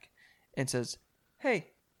pack, and says, hey,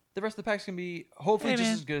 the rest of the pack's gonna be hopefully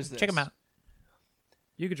just as good as this. Check them out.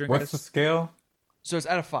 You could drink. What's the scale? So it's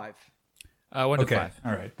out of 5. 1 to 5.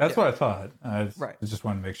 All right, that's what I thought. I just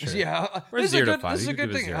wanted to make sure. Yeah, this is a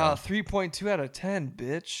good thing. 3.2 out of 10,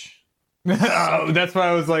 bitch. Oh, that's why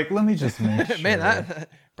I was like, let me just make sure. Man,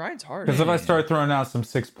 Brian's hard. Because if I start throwing out some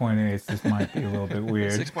 6.8s, this might be a little bit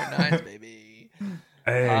weird. 6.9s, baby.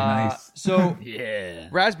 Hey, nice. So yeah,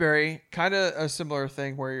 raspberry, kind of a similar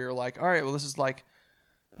thing where you're like, all right, well, this is like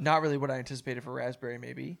not really what I anticipated for raspberry,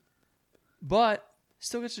 maybe, but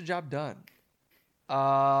still gets the job done.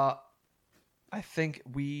 I think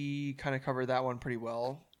we kind of covered that one pretty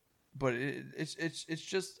well, but it's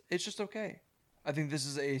just okay. I think this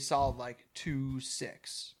is a solid like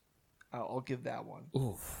 2.6. I'll give that one.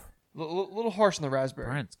 Oof. Little harsh on the raspberry.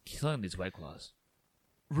 Brian's killing these White Claws.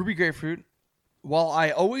 Ruby grapefruit. While I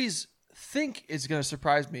always think it's going to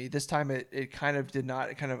surprise me, this time it kind of did not.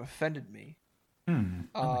 It kind of offended me.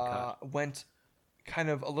 Went kind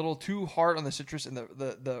of a little too hard on the citrus, and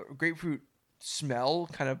the grapefruit smell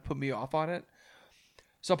kind of put me off on it.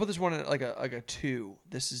 So I'll put this one at like a 2.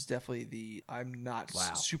 This is definitely I'm not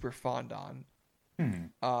super fond on.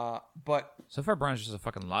 But so far Brian's just a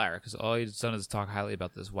fucking liar because all he's done is talk highly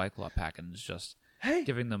about this White Claw pack and is just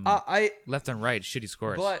giving them left and right shitty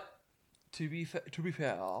scores. But to be fair,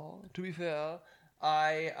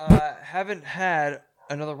 I haven't had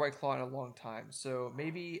another White Claw in a long time, so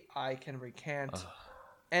maybe I can recant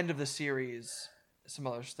end of the series some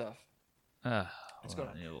other stuff. What's going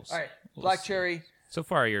on? All right, black cherry. So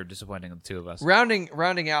far, you're disappointing the two of us.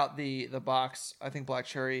 Rounding out the box, I think black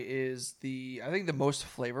cherry is the most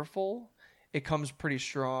flavorful. It comes pretty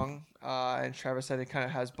strong, and Travis said it kind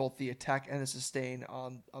of has both the attack and the sustain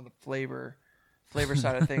on the flavor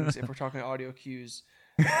side of things. If we're talking audio cues,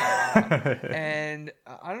 and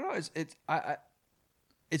I don't know,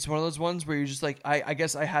 it's one of those ones where you're just like, I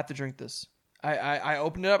guess I have to drink this. I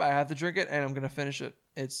opened it up, I have to drink it, and I'm gonna finish it.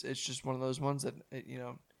 It's just one of those ones that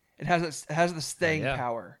It has the staying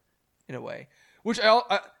power, in a way. Which so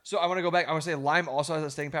I want to go back. I want to say lime also has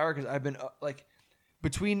a staying power because I've been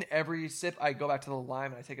between every sip I go back to the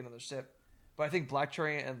lime and I take another sip. But I think black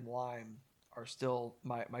cherry and lime are still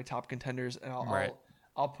my top contenders, and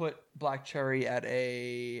I'll put black cherry at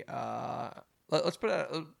a. Let's put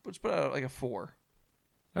out like a 4.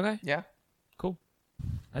 Okay. Yeah. Cool.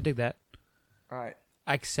 I dig that. All right.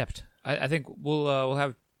 I accept. I think we'll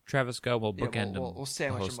have Travis go. We'll bookend him. We'll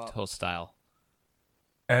sandwich him up. Host style.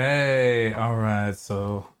 Hey, all right.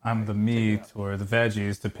 So I'm the meat or the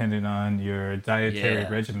veggies, depending on your dietary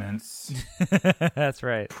regiments. That's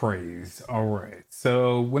right. Praise. All right.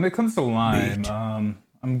 So when it comes to lime,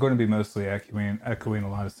 I'm going to be mostly echoing a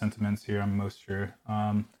lot of sentiments here. I'm most sure.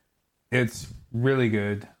 It's really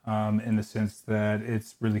good in the sense that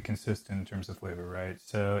it's really consistent in terms of flavor, right?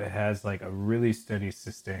 So it has like a really steady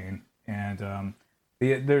sustain, and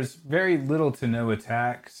there's very little to no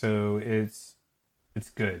attack, so it's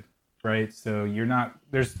good, right? So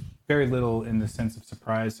there's very little in the sense of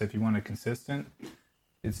surprise. So if you want a consistent,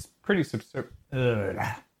 it's pretty superb.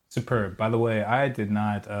 By the way, I did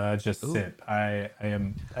not just sip. I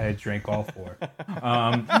drank all 4.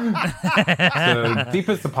 So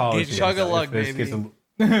deepest apologies. Chug a lug, baby.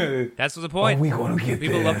 That's the point. We gonna get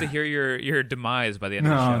People there. love to hear your demise by the end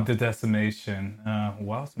of the show. The decimation.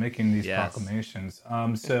 Whilst making these proclamations.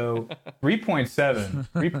 So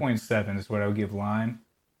 3.7 is what I would give lime.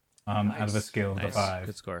 Out of a scale of 5.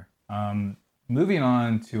 Good score. Moving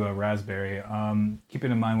on to a raspberry,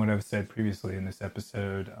 keeping in mind what I've said previously in this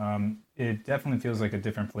episode, it definitely feels like a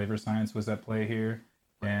different flavor science was at play here.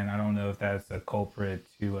 And I don't know if that's a culprit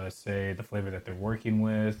to say the flavor that they're working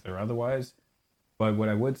with or otherwise. But what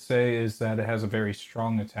I would say is that it has a very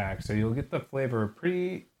strong attack. So you'll get the flavor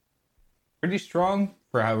pretty strong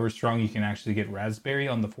for however strong you can actually get raspberry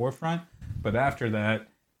on the forefront. But after that,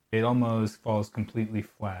 it almost falls completely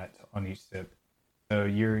flat on each sip. So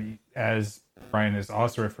as Brian has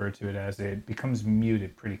also referred to it as, it becomes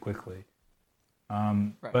muted pretty quickly.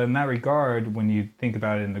 But in that regard, when you think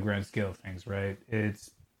about it in the grand scale of things, right,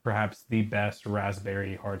 it's perhaps the best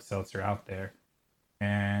raspberry hard seltzer out there.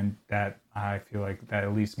 And that I feel like that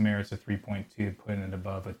at least merits a 3.2, putting it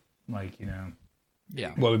above what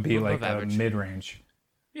would be like a mid-range.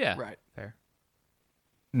 Yeah, right. Fair.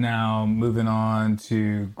 Now, moving on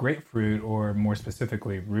to grapefruit, or more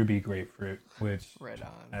specifically, ruby grapefruit, which right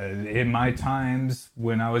on. In my times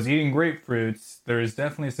when I was eating grapefruits, there is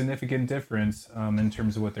definitely a significant difference in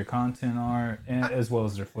terms of what their content are, and, as well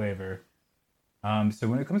as their flavor. So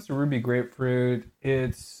when it comes to ruby grapefruit,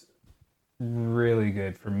 it's really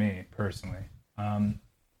good for me, personally.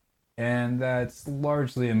 And that's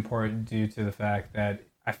largely in part due to the fact that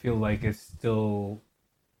I feel like it's still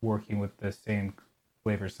working with the same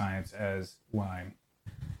flavor science as lime.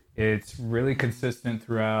 It's really consistent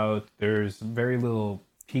throughout. There's very little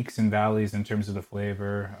peaks and valleys in terms of the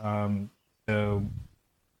flavor. So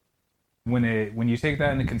when you take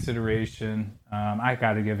that into consideration, I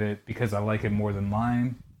gotta give it, because I like it more than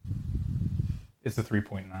lime, it's a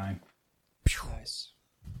 3.9. Nice.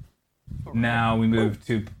 Now we move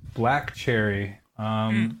to black cherry.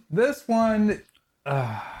 This one,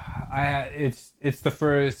 it's the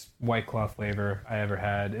first White Claw flavor I ever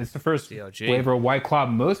had. It's the first flavor of White Claw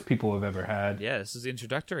most people have ever had. Yeah, this is the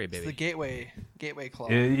introductory, baby. It's the gateway claw.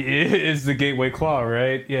 It is the gateway claw,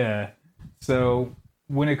 right? Yeah. So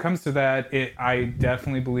when it comes to that, I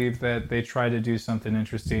definitely believe that they tried to do something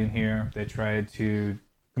interesting here. They tried to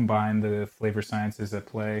combine the flavor sciences at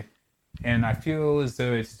play, and I feel as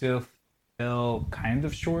though it still fell kind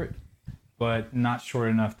of short, but not short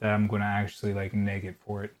enough that I'm going to actually neg it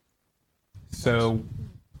for it. So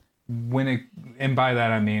and by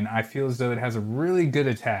that I mean, I feel as though it has a really good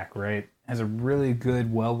attack, right? It has a really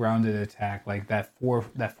good, well-rounded attack, like that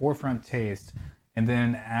forefront taste. And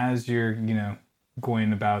then as you're,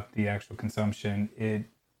 going about the actual consumption, it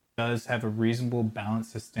does have a reasonable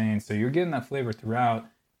balanced sustain. So you're getting that flavor throughout,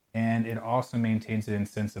 and it also maintains an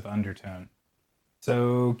sense of undertone.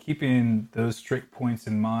 So keeping those strict points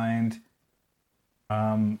in mind,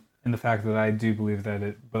 and the fact that I do believe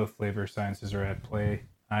that both flavor sciences are at play,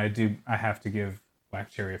 I have to give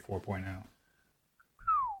black cherry a 4.0.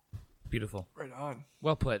 Beautiful. Right on.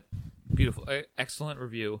 Well put. Beautiful. Excellent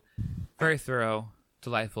review. Very thorough.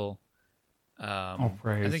 Delightful.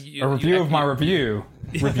 Praise. I think a review of my review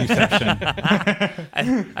section.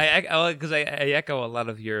 Because I echo a lot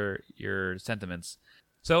of your sentiments.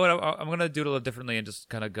 So I'm gonna do it a little differently and just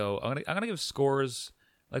kind of go. I'm gonna give scores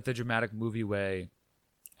like the dramatic movie way,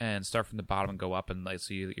 and start from the bottom and go up, and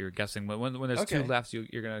so you're guessing when there's two left,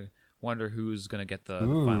 you're gonna wonder who's gonna get the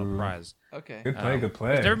final prize. Okay. Good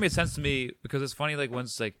play. It's never made sense to me, because it's funny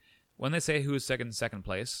when they say who's second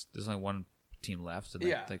place, there's only one team left, and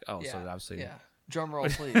so obviously Drum roll,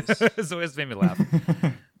 please. So it's made me laugh.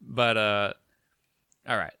 But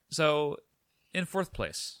all right, so in fourth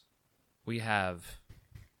place we have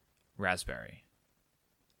raspberry.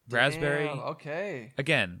 Damn, Raspberry. Okay.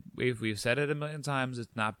 Again, we've said it a million times.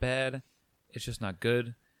 It's not bad. It's just not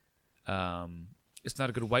good. It's not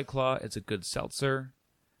a good White Claw. It's a good seltzer.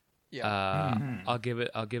 Yeah. I'll give it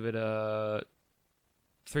a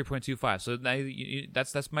 3.25. So now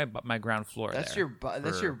that's my ground floor. That's there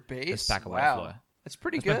that's your base. This pack of White wow. Claw. That's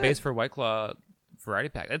pretty That's good. my base for White Claw variety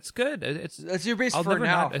pack. It's good. That's your base I'll for never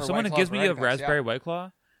now. not, if for someone White Claw gives me a variety packs, raspberry White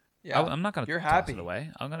Claw, yeah. I'm not gonna You're toss happy. it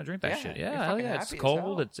away. I'm gonna drink that Yeah, shit. you're Yeah, hell fucking yeah. happy It's as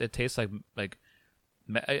cold. hell. It tastes like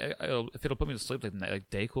if it'll put me to sleep like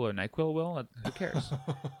Dayquil or NyQuil will. Who cares?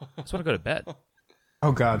 I just want to go to bed.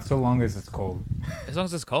 Oh God, so long as it's cold. As long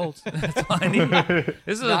as it's cold, that's all I need. This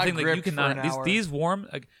is the Not thing that you gripped for cannot. an hour. These warm.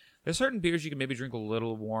 There's certain beers you can maybe drink a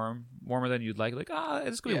little warmer than you'd like. Like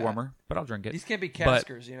it's gonna be Yeah. warmer, but I'll drink it. These can't be But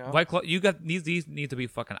caskers, you know. White Claw, you got these need to be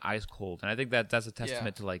fucking ice cold, and I think that's a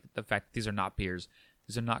testament to like the fact that these are not beers.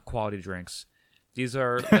 These are not quality drinks. These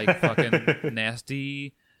are like fucking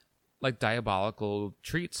nasty, like diabolical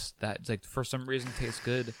treats that like for some reason taste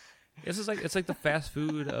good. It's like the fast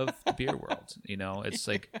food of the beer world. You know, it's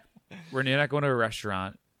like you're not going to a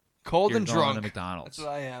restaurant. Cold You're and going drunk. to McDonald's. That's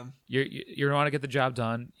what I am. You want to get the job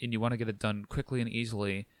done, and you want to get it done quickly and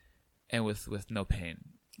easily, and with no pain.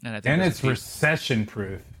 And I think And that's it's the key. recession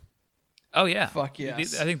proof. Oh yeah, Fuck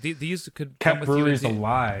yes. I think these could come Kept with you breweries into,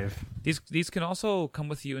 alive. These can also come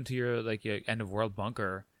with you into your your end of world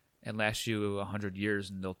bunker and last you 100 years,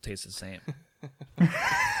 and they'll taste the same.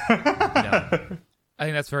 I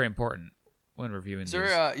think that's very important when reviewing. Is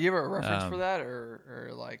there you have a reference for that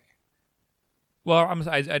or like? Well,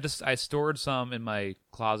 I stored some in my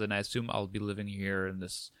closet, and I assume I'll be living here in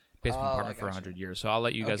this basement apartment for 100 years. So I'll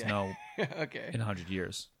let you guys know Okay. in 100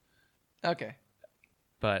 years. Okay.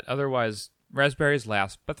 But otherwise, raspberries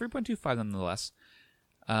last, but 3.25 nonetheless.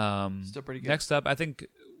 Still pretty good. Next up, I think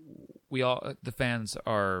the fans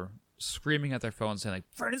are screaming at their phones saying like,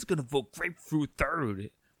 "Fred is going to vote grapefruit third.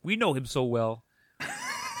 We know him so well."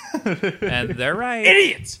 And they're right.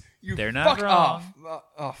 Idiots! They're not fuck wrong. off.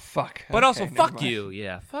 Oh fuck. But Okay, also, never fuck mind. you.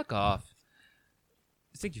 Yeah, fuck off.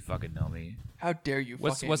 I think you fucking know me. How dare you?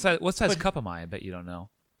 What fucking size cup am I? I bet you don't know.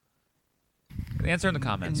 Answer in the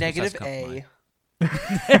comments. What negative size cup am I?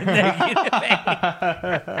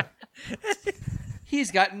 A.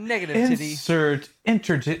 He's got negative titty. Insert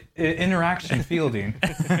interaction fielding.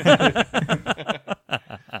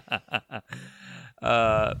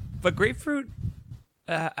 But grapefruit,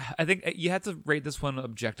 I think you have to rate this one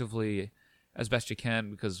objectively as best you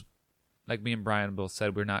can because, like me and Brian both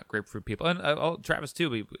said, we're not grapefruit people, and Travis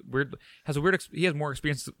too. He has more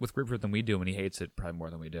experience with grapefruit than we do, and he hates it probably more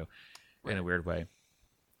than we do, in a weird way.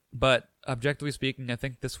 But objectively speaking, I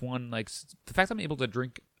think this one, like the fact that I'm able to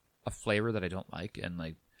drink a flavor that I don't like and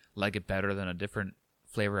like it better than a different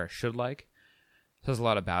flavor I should like, says a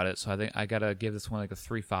lot about it. So I think I gotta give this one like a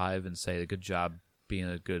 3.5 and say a good job being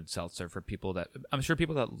a good seltzer for people that I'm sure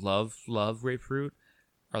people that love grapefruit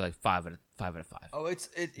are like 5 out of 5. Oh, it's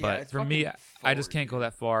But it's for me, fucking I just forward, can't go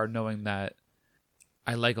that far knowing that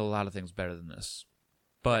I like a lot of things better than this.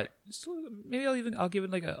 But still, maybe I'll give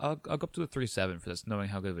it I'll go up to a 3.7 for this, knowing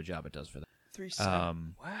how good of a job it does for that.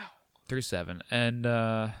 3.7. Wow. 3.7.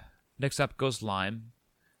 And next up goes Lime,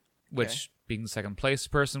 which being the second place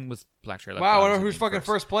person with Black Cherry Left Wow, I Bombs, wonder I who's think fucking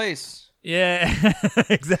first place. Yeah,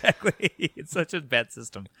 exactly. It's such a bad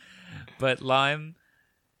system. But Lime,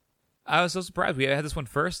 I was so surprised. We had this one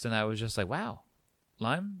first, and I was just like, "Wow,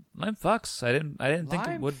 Lime fucks." I didn't think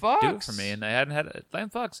it would do it for me, and I hadn't had it.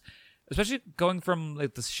 Lime fucks, especially going from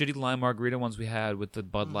like the shitty lime margarita ones we had with the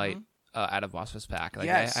Bud Light out of Waspus pack. Like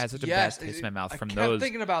I had such a bad taste in my mouth from I those. kept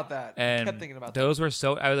thinking about that. And I kept thinking about those were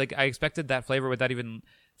so. I expected that flavor without even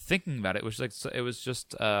thinking about it. It was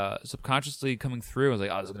just subconsciously coming through. I was like,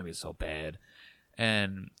 "Oh, this is gonna be so bad,"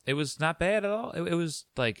 and it was not bad at all. It was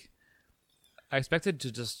like I expected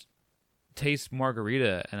to just taste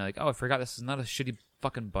margarita, and like, oh, I forgot this is not a shitty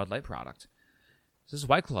fucking Bud Light product. This is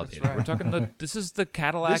White Claw. Right. We're talking this is the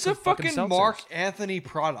Cadillac. This is a of fucking fucking seltzers. Mark Anthony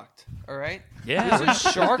product. All right. Yeah, This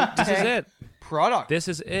is Shark Tank this is it. product. This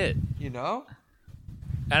is it. You know.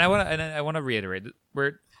 And I want to reiterate that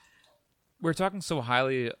we're talking so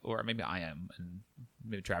highly, or maybe I am, and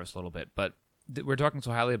maybe Travis a little bit, but we're talking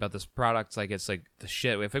so highly about this product, like it's like the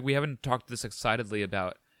shit. I think we haven't talked this excitedly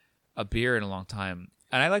about a beer in a long time,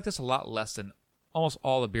 and I like this a lot less than almost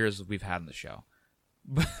all the beers we've had in the show.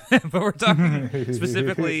 But we're talking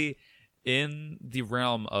specifically in the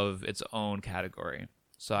realm of its own category.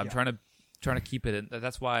 So I'm trying to keep it in.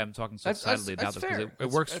 That's why I'm talking so excitedly about this, because it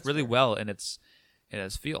works really well in its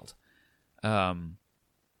field.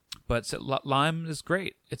 But But lime is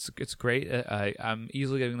great. It's great. I'm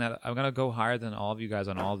easily giving that. I'm gonna go higher than all of you guys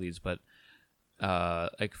on all of these, but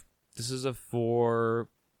like this is a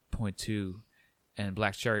 4.2, and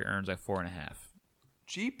black cherry earns like 4.5.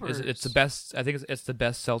 Jeepers! It's the best. I think it's the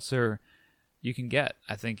best seltzer you can get.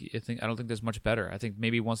 I don't think there's much better. I think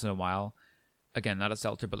maybe once in a while, again, not a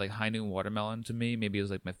seltzer, but like High Noon Watermelon to me maybe is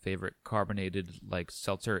like my favorite carbonated like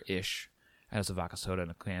seltzer-ish. And it's a vodka soda in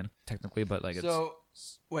a can technically, but like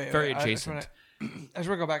it's very adjacent. I just want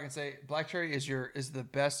to go back and say black cherry is the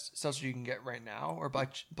best seltzer you can get right now, or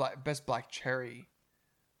best black cherry.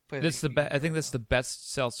 This the I think that's the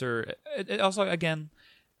best seltzer. It also, again,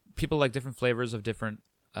 people like different flavors of different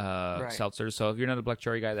seltzers. So if you're not a black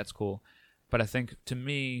cherry guy, that's cool. But I think to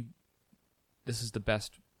me, this is the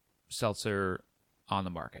best seltzer on the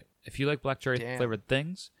market. If you like black cherry flavored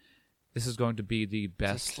things, this is going to be the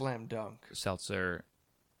best slam dunk seltzer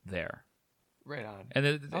there. Right on.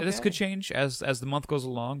 And this could change as the month goes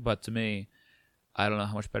along, but to me, I don't know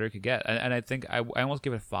how much better it could get. And I think I almost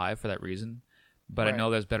give it a 5 for that reason. But I know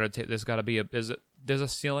there's better. There's got to be there's a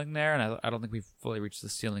ceiling there, and I don't think we've fully reached the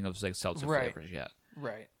ceiling of like seltzer flavors yet.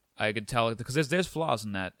 Right. I could tell because there's flaws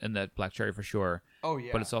in that black cherry for sure. Oh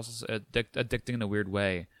yeah. But it's also addicting in a weird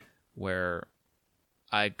way, where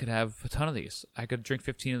I could have a ton of these. I could drink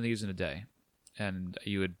 15 of these in a day, and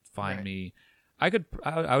you would find me. I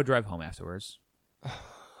would drive home afterwards,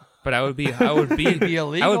 but I would be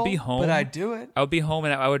illegal, I would be home, but I'd do it. I would be home,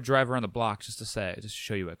 and I would drive around the block just to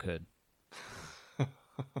show you I could.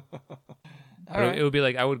 It would be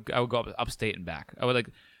like I would go upstate and back. I would like.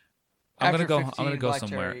 I'm gonna go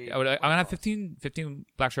somewhere. I'm gonna have 15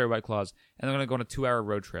 black cherry White Claws, and I'm gonna go on a 2-hour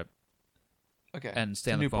road trip. Okay. And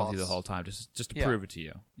stay on the phone with you the whole time, just to prove it to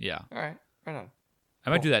you. Yeah. All right. Right on. I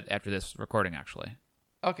might do that after this recording, actually.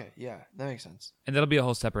 Okay. Yeah, that makes sense. And that'll be a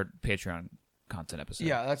whole separate Patreon content episode.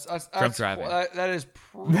 Yeah, that's drunk driving. That is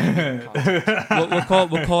premium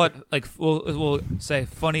content. we'll call it like we'll say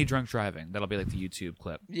funny drunk driving. That'll be like the YouTube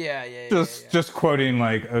clip. Yeah. Just quoting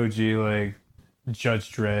like OG like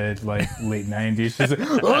Judge Dredd like late 90s. She's like, I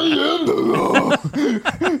am the law.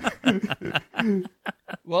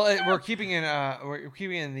 Well, we're keeping in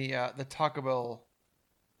the Taco Bell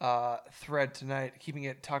thread tonight. Keeping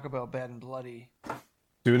it Taco Bell bad and bloody.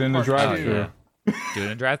 Do it in the drive-thru. Do it in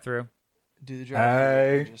the drive-thru. Do the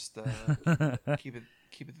drive-thru. Just keep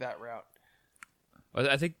it that route. Well,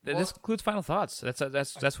 I think this concludes final thoughts.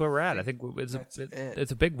 That's where we're at. I think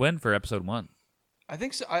it's a big win for episode 1. I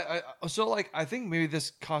think so. I think maybe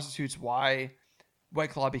this constitutes why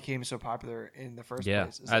White Claw became so popular in the first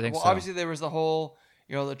place. I think so. Obviously there was the whole,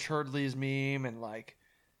 the Churdleys meme, and like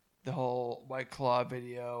the whole White Claw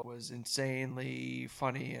video was insanely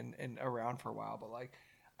funny and around for a while. But like,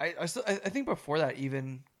 I think before that,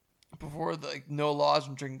 even before the like, no laws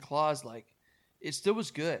and drinking claws, like it still was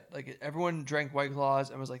good. Like everyone drank White Claws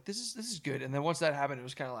and was like, this is good. And then once that happened, it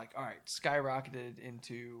was kind of like, all right, skyrocketed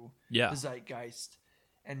into the zeitgeist.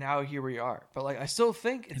 And now here we are. But like, I still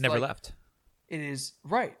think it never left. It is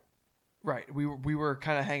right. We were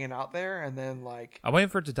kind of hanging out there, and then like I'm waiting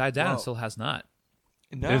for it to die down. It still has not.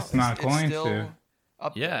 No, it's not going to.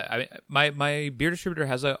 Up there. I mean, my beer distributor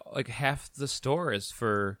has like half the store is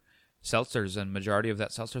for seltzers, and majority of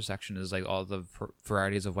that seltzer section is like all the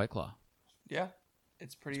varieties of White Claw. Yeah,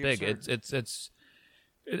 it's pretty big. It's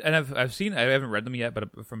and I've seen. I haven't read them yet, but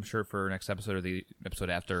I'm sure for next episode or the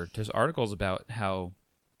episode after, there's articles about how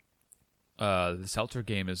the seltzer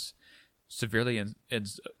game is severely I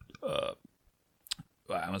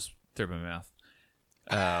almost threw up in my mouth.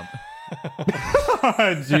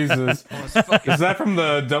 Jesus. Is that from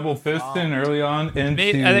the double fisting early on into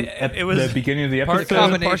it was the beginning of the episode?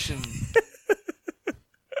 Combination.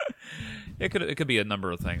 It could be a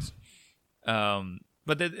number of things.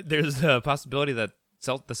 But there's a possibility that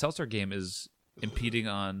the seltzer game is impeding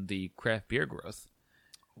on the craft beer growth.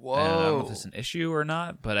 Whoa! And I don't know if it's an issue or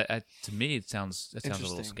not, but to me, it sounds a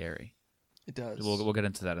little scary. It does. We'll get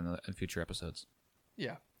into that in future episodes.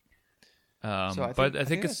 Yeah. I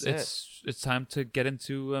think it's time to get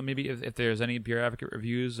into maybe if there's any Beer Advocate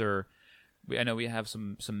reviews, or I know we have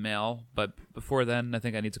some mail, but before then, I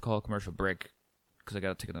think I need to call a commercial break because I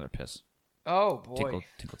got to take another piss. Oh boy!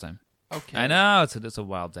 Tinkle time. Okay. I know it's a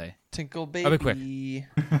wild day. Tinkle baby. I'll be quick.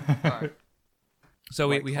 All right. So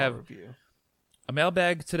we have review. A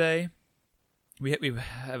mailbag today. We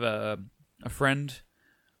have a friend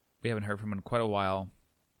we haven't heard from in quite a while,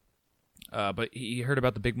 but he heard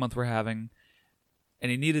about the big month we're having,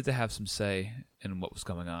 and he needed to have some say in what was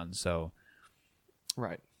going on. So,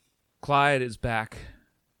 right, Clyde is back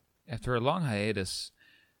after a long hiatus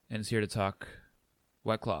and is here to talk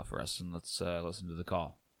White Claw for us. And let's listen to the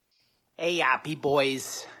call. Hey, Yappy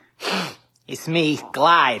boys. It's me,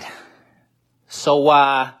 Glide. So,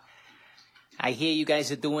 I hear you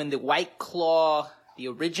guys are doing the White Claw, the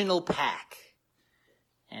original pack.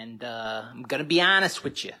 And, I'm gonna be honest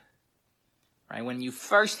with you. Right? When you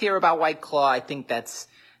first hear about White Claw, I think that's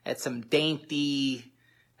some dainty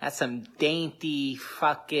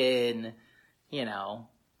fucking,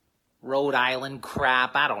 Rhode Island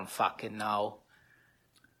crap. I don't fucking know.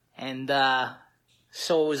 And,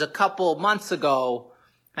 so it was a couple months ago,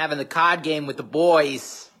 having the card game with the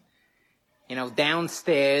boys,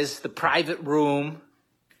 downstairs, the private room,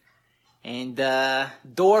 and,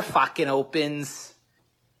 door fucking opens,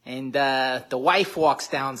 and, the wife walks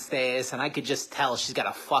downstairs, and I could just tell she's got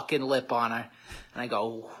a fucking lip on her. And I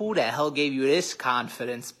go, who the hell gave you this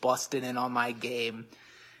confidence busting in on my game?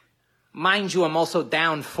 Mind you, I'm also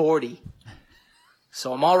down 40.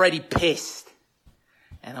 So I'm already pissed.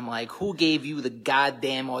 And I'm like, who gave you the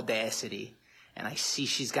goddamn audacity? And I see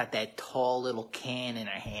she's got that tall little can in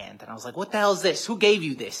her hand. And I was like, what the hell is this? Who gave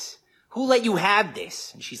you this? Who let you have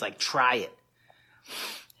this? And she's like, try it.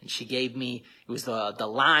 And she gave me, it was the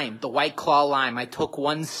lime, the White Claw lime. I took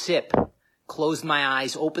one sip, closed my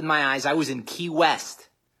eyes, opened my eyes. I was in Key West.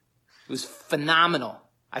 It was phenomenal.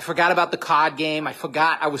 I forgot about the card game. I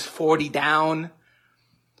forgot I was 40 down.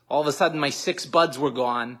 All of a sudden, my 6 buds were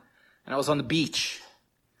gone, and I was on the beach.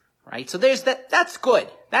 Right? So there's that. That's good.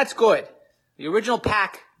 That's good. The original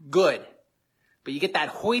pack, good. But you get that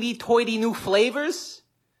hoity-toity new flavors,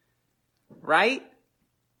 right?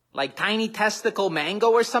 Like tiny testicle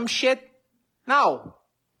mango or some shit. No.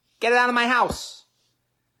 Get it out of my house.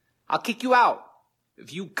 I'll kick you out.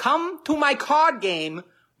 If you come to my card game,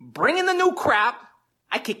 bringing the new crap,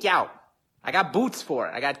 I kick you out. I got boots for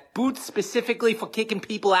it. I got boots specifically for kicking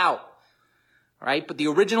people out. All right? But the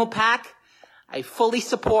original pack, I fully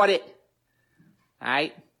support it. All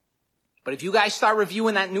right? But if you guys start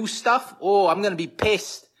reviewing that new stuff, I'm going to be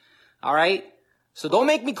pissed. All right? So don't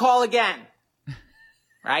make me call again.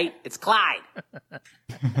 Right? It's Clyde.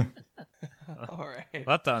 All right.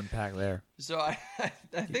 Lot to unpack there. So I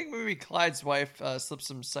think maybe Clyde's wife slipped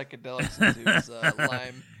some psychedelics into his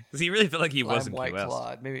lime. Does he really feel like he lime wasn't White QS?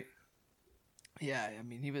 Claw. Maybe. Yeah, I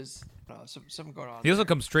mean, he was something going on. He also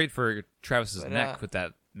comes straight for Travis's But, neck with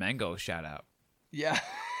that mango shout out. Yeah,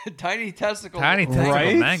 tiny testicle. Tiny testicle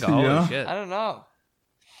Right? mango. Holy Yeah. shit. I don't know.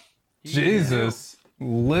 Jesus.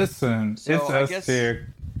 Listen, So, it's I us guess-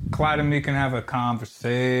 here. Clyde and me can have a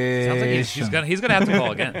conversation. Sounds like he's gonna have to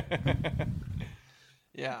call again.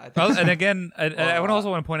 Yeah, I think Well, so. and again, I Well, also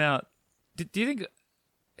want to point out: do you think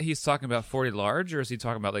he's talking about 40 large, or is he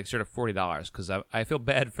talking about like straight up $40? Because I feel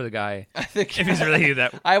bad for the guy I think if he's really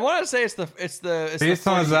that. I want to say it's the Based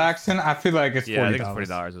on his 40. accent, I feel like it's $40. Yeah, I think it's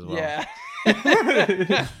 $40 as well. Yeah.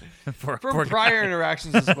 for From prior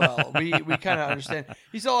interactions as well, we kind of understand.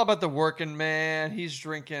 He's all about the working man. He's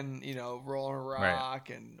drinking, rolling a rock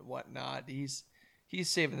and whatnot. He's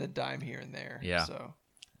saving the dime here and there. Yeah. So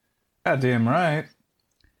Goddamn right.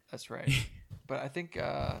 that's right. But I think,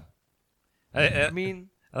 I I mean,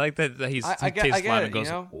 like that he I get tastes lime it, and goes,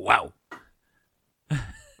 you know? "Wow,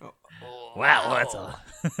 wow, that's all."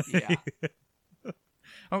 Yeah.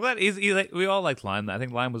 I'm glad we all liked Lime. I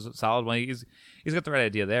think Lime was a solid one. He's got the right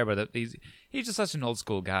idea there, but he's just such an old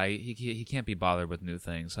school guy. He can't be bothered with new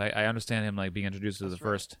things. I understand him like being introduced to the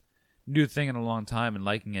first new thing in a long time and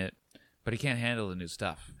liking it, but he can't handle the new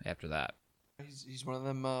stuff after that. He's one of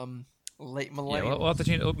them late Yeah, millennials. we'll have to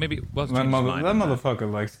change. Maybe we'll have to That, change his mind on that. motherfucker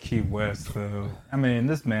likes Key West, though. I mean,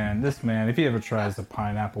 this man, if he ever tries the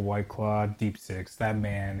pineapple White Claw Deep Six, that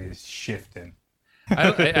man is shifting. I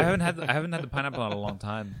haven't had the pineapple in a long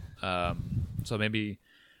time. So maybe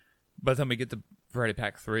by the time we get to Variety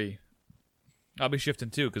Pack 3, I'll be shifting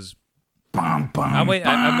too. Because I'm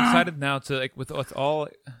excited now to with all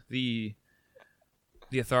the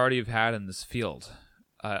authority you've had in this field.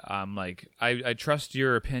 I'm like I trust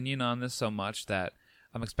your opinion on this so much that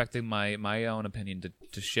I'm expecting my own opinion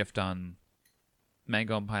to shift on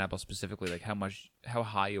mango and pineapple specifically. Like how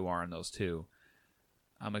high you are on those two.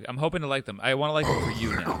 I'm hoping to like them. I want to like them for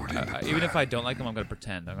you now. Even if I don't like them, I'm gonna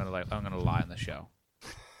pretend. I'm gonna lie on the show.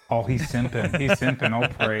 Oh, he's simping. He's simping. Oh,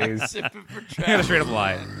 praise. Sipping for I'm gonna Travis. straight up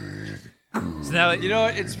lie. So now You know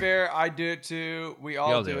what? It's fair. I do it too. We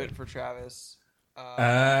all all do do it it. for Travis.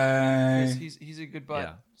 Uh, He's a good bud.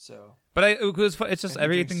 Yeah. So But it's just And he drinks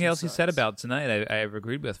everything some else he said sucks. about tonight. I've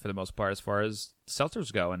agreed with for the most part as far as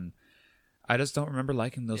seltzers go, and I just don't remember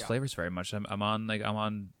liking those Yeah. flavors very much. I'm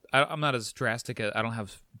not as drastic. I don't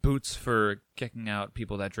have boots for kicking out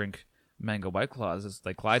people that drink mango White Claws as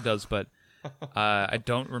like Clyde does, but I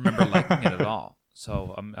don't remember liking it at all.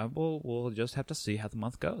 So we'll just have to see how the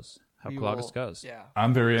month goes, how Clawgust goes. Yeah,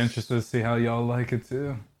 I'm very interested to see how y'all like it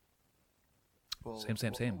too.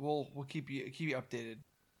 Same. We'll keep you updated.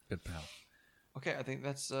 Good pal. Okay, I think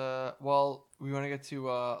that's well. We want to get to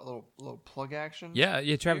a little plug action. Yeah.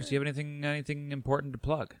 Travis, do you have anything important to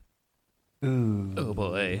plug? Ooh, oh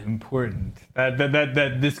boy, important.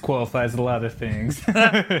 That disqualifies a lot of things.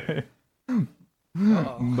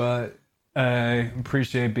 But I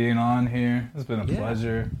appreciate being on here. It's been a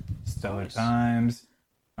pleasure. Stellar times.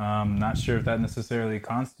 Not sure if that necessarily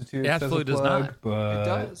constitutes as a plug, does not. but It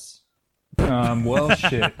does. Well,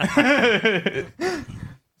 shit.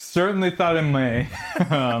 Certainly thought it may.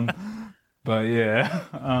 But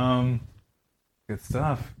yeah. Good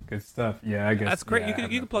stuff. Yeah, I guess that's great. Yeah,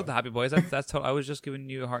 you can plug the Happy Boys. That's I was just giving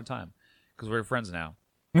you a hard time because we're friends now.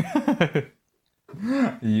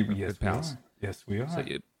 Yes, pals. Yes, we are. So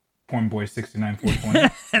Pornboy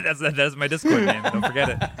 69420. that's my Discord name. Don't forget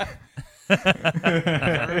it.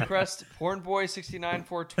 Request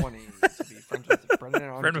Pornboy69420 to be friends with Brendan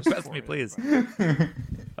on Friend Discord. request me, please.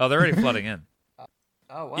 Oh, they're already flooding in.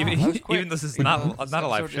 Oh wow, Even that was quick. even this is not a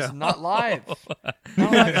live show. It's not live.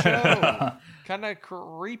 Not a live show. Kind of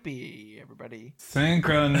creepy, everybody.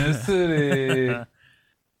 Synchronicity.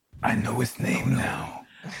 I know his name now.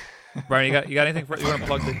 Brian, you got anything you want to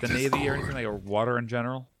plug the Navy or anything, like, or water in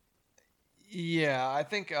general? Yeah, I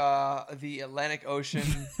think the Atlantic Ocean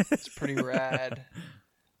is pretty rad.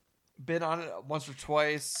 Been on it once or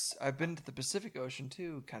twice. I've been to the Pacific Ocean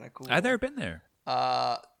too. Kind of cool. I've never been there.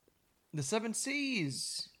 The Seven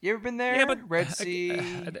Seas. You ever been there? Yeah, but Red Sea.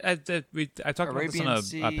 I talked about this on a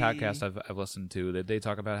Sea. podcast I've listened to. That they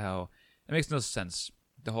talk about how it makes no sense.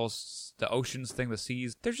 The oceans thing, the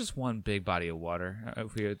seas. There's just one big body of water.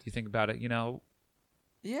 If you think about it, Yeah,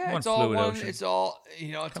 one it's all fluid one. ocean. It's all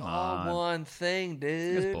it's Come all on. one thing,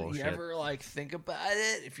 dude. It's bullshit. You ever think about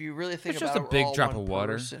it? If you really think It's about just it, a big we're all drop one of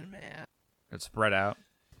water. person, man. It's spread out.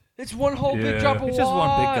 It's one whole big Yeah. drop of water. It's just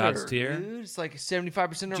one big God's tear. Dude. It's like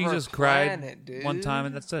 75% of Jesus our cried planet, dude. one time,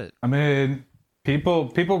 and that's it. I mean,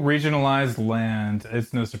 people regionalize land.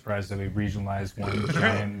 It's no surprise that we regionalize one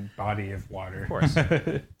giant body of water. Of course.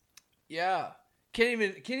 Yeah, can't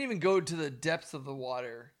even go to the depths of the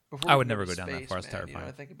water. Before I we would go never to go down that space, far. It's man. You know terrifying.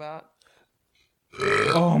 what I think about?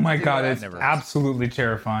 Oh my god, I've it's never- absolutely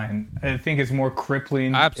terrifying. I think it's more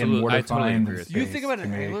crippling Absolutely, and I totally mortifying agree than with space You think about to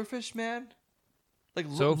an me. anglerfish, man? Like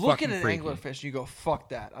So look at fucking an freaky. anglerfish, and you go, "Fuck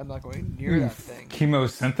that! I'm not going near that thing."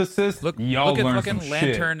 Chemosynthesis? Look Y'all at learn fucking some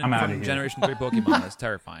Lantern shit. I'm out of from here. Generation 3 Pokemon. That's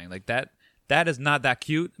terrifying. Like that is not that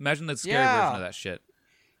cute. Imagine the scary Yeah. version of that shit.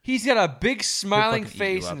 He's got a big He'll smiling fucking eat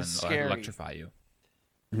face you up and it's and scary. electrify you.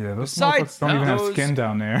 Yeah, those Besides motherfuckers don't even have those- skin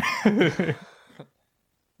down there.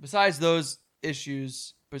 Besides those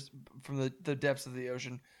issues from the depths of the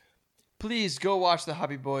ocean, please go watch the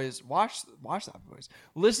Hobby Boys. Watch the Hobby Boys.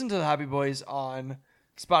 Listen to the Hobby Boys on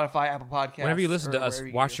Spotify, Apple Podcasts. Whenever you listen or to us, wherever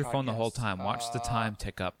you watch get your phone the whole podcasts. time. Watch the time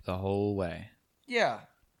tick up the whole way. Yeah,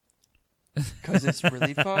 because it's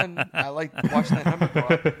really fun. I like watching that number go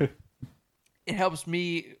up. It helps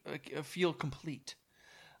me feel complete.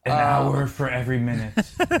 An hour for every minute.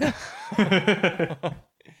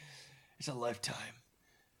 It's a lifetime.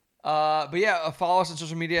 But yeah, follow us on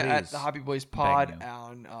social media at Please. the Hobby Boys Pod Beg you.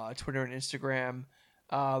 on Twitter and Instagram.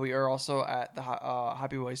 We are also at the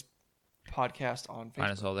Hobby Boys Podcast on Facebook.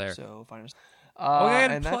 Find us all there. So find us. I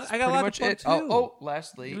got and that's I got a pretty lot much to plug it. too. Oh, I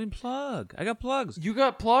lastly, mean, plug. I got plugs. you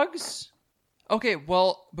got plugs? Okay,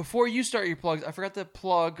 well, before you start your plugs, I forgot to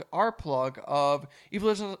plug our plug of if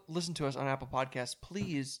you listen to us on Apple Podcasts,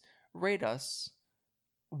 please rate us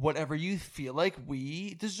whatever you feel like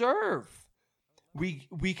we deserve. We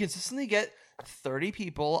consistently get 30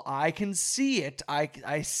 people. I can see it.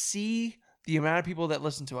 I see the amount of people that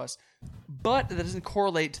listen to us, but that doesn't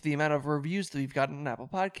correlate to the amount of reviews that we've gotten on Apple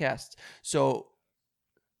Podcasts. So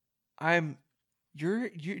you're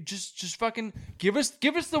just fucking give us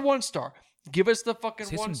the 1 star. Give us the fucking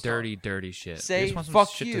Say 1 some star. dirty shit. Say We just want some fuck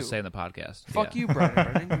shit you. to say in the podcast. Fuck Yeah. you,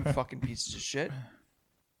 Brendan, you fucking pieces of shit.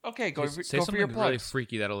 Okay, go Say for your something really plugs.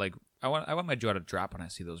 freaky that'll like. I want my jaw to drop when I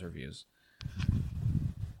see those reviews.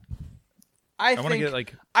 I want to think get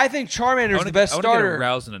like. I think Charmander's I wanna the best I want to starter. get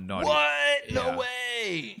aroused in a naughty. What? Yeah. No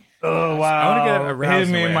way. Oh, wow. I wanna get aroused Hit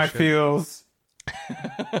the me way in I my should. feels.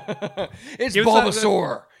 It's Give us that-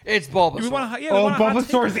 Bulbasaur. It's Bulbasaur. We want to. Yeah, Oh,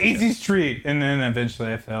 Bulbasaur's easy street. And then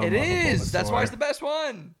eventually I fell It in love with is. That's why Bulbasaur. it's the best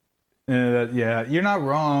one. Yeah, you're not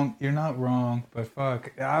wrong. You're not wrong. But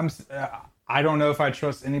fuck, I don't know if I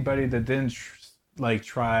trust anybody that didn't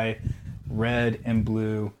try red and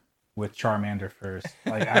blue with Charmander first.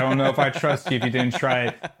 Like, I don't know if I trust you if you didn't try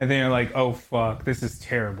it and then you're like, oh fuck, this is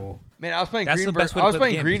terrible. Man, I was playing That's green. the best way I to was play the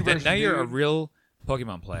playing game. green version. Now you're a dude, real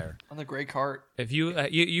Pokemon player. on the gray cart. If you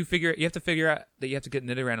you have to figure out that you have to get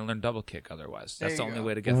Nidoran and learn double kick. Otherwise, that's the There you only go.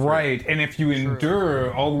 way to get through. Right, and if you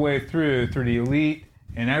endure all the way through the elite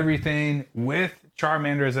and everything with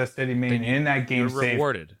Charmander as a steady main in that game You're save,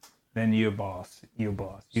 rewarded. then you a boss. You a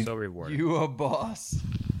boss. You, So rewarded. You a boss.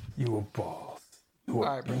 you a boss. You All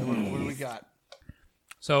a right, Brendan, what do we got?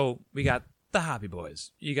 So we got the Hobby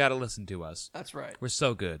Boys. You got to listen to us. That's right. We're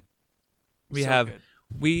so good. We So have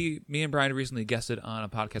good. me and Brian recently guested on a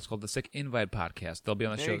podcast called the Sick Invite Podcast. They'll be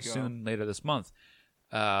on the There show you go. soon, later this month.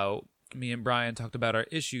 Me and Brian talked about our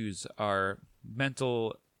issues, our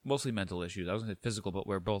mostly mental issues. I was going to say physical, but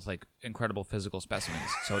we're both like incredible physical specimens.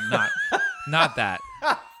 So not that,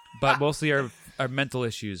 but mostly our mental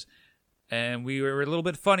issues. And we were a little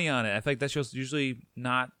bit funny on it. I feel like that show's usually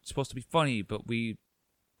not supposed to be funny, but we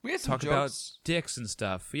We had some talked about jokes. dicks and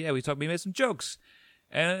stuff. Yeah, we made some jokes,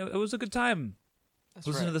 and it was a good time. That's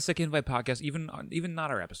Listen to right. the Sick Invite podcast, even not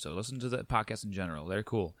our episode. Listen to the podcast in general; they're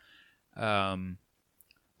cool.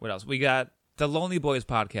 What else? We got the Lonely Boys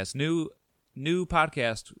podcast, new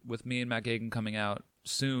podcast with me and Matt Gagan coming out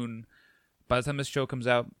soon. By the time this show comes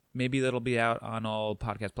out, maybe that'll be out on all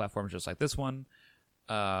podcast platforms, just like this one,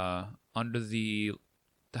 under the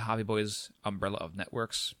Hobby Boys umbrella of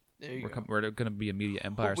networks. There you go. We're going to be a media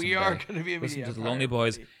empire. We someday. are going to be a Listen media to the empire, Lonely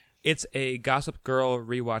Boys. everybody. It's a Gossip Girl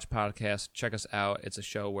rewatch podcast. Check us out. It's a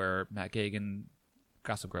show where Matt Gagan,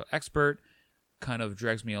 Gossip Girl expert, kind of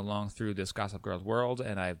drags me along through this Gossip Girl's world,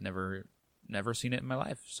 and I've never seen it in my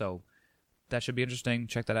life. So that should be interesting.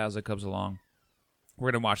 Check that out as it comes along.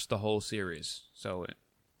 We're going to watch the whole series. So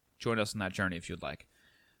join us on that journey if you'd like.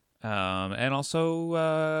 And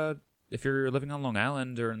also, if you're living on Long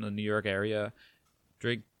Island or in the New York area,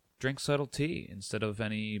 drink subtle tea instead of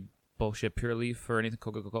any bullshit Pure Leaf or anything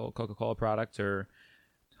Coca-Cola product or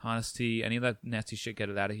Honest Tea, any of that nasty shit. Get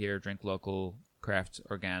it out of here. Drink local, craft,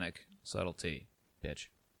 organic, subtle tea, bitch.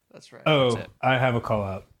 That's right. Oh, That's it. I have a call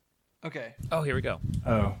out. Okay. Oh, here we go.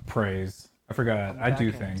 Oh, praise. I forgot. On the I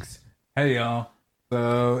do back end. things. Hey, y'all.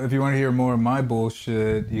 So if you want to hear more of my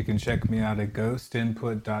bullshit, you can check me out at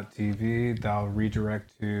ghostinput.tv. That'll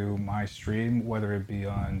redirect to my stream, whether it be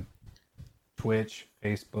on Twitch,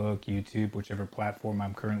 Facebook, YouTube, whichever platform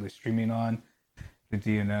I'm currently streaming on. The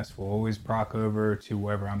DNS will always proc over to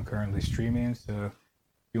wherever I'm currently streaming. So if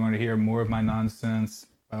you want to hear more of my nonsense,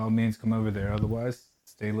 by all means, come over there. Otherwise,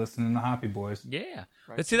 stay listening to Hoppy Boys. Yeah.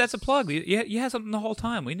 Right. Let's see, that's a plug. You had something the whole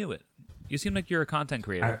time. We knew it. You seem like you're a content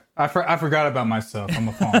creator. I forgot about myself. I'm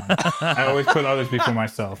a fawn. I always put others before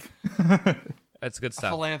myself. That's good A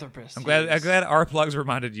stuff. philanthropist. I'm glad yes. our plugs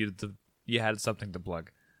reminded you you had something to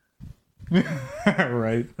plug.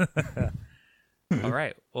 Right. All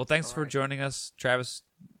right. Well, thanks for joining us, Travis.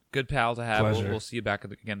 Good pal to have. Pleasure. We'll see you back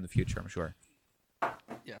again in the future, I'm sure.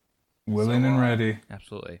 Willing and ready.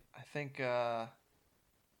 Absolutely. I think that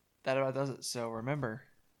about does it. So remember,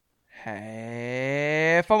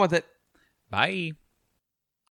 have fun with it. Bye.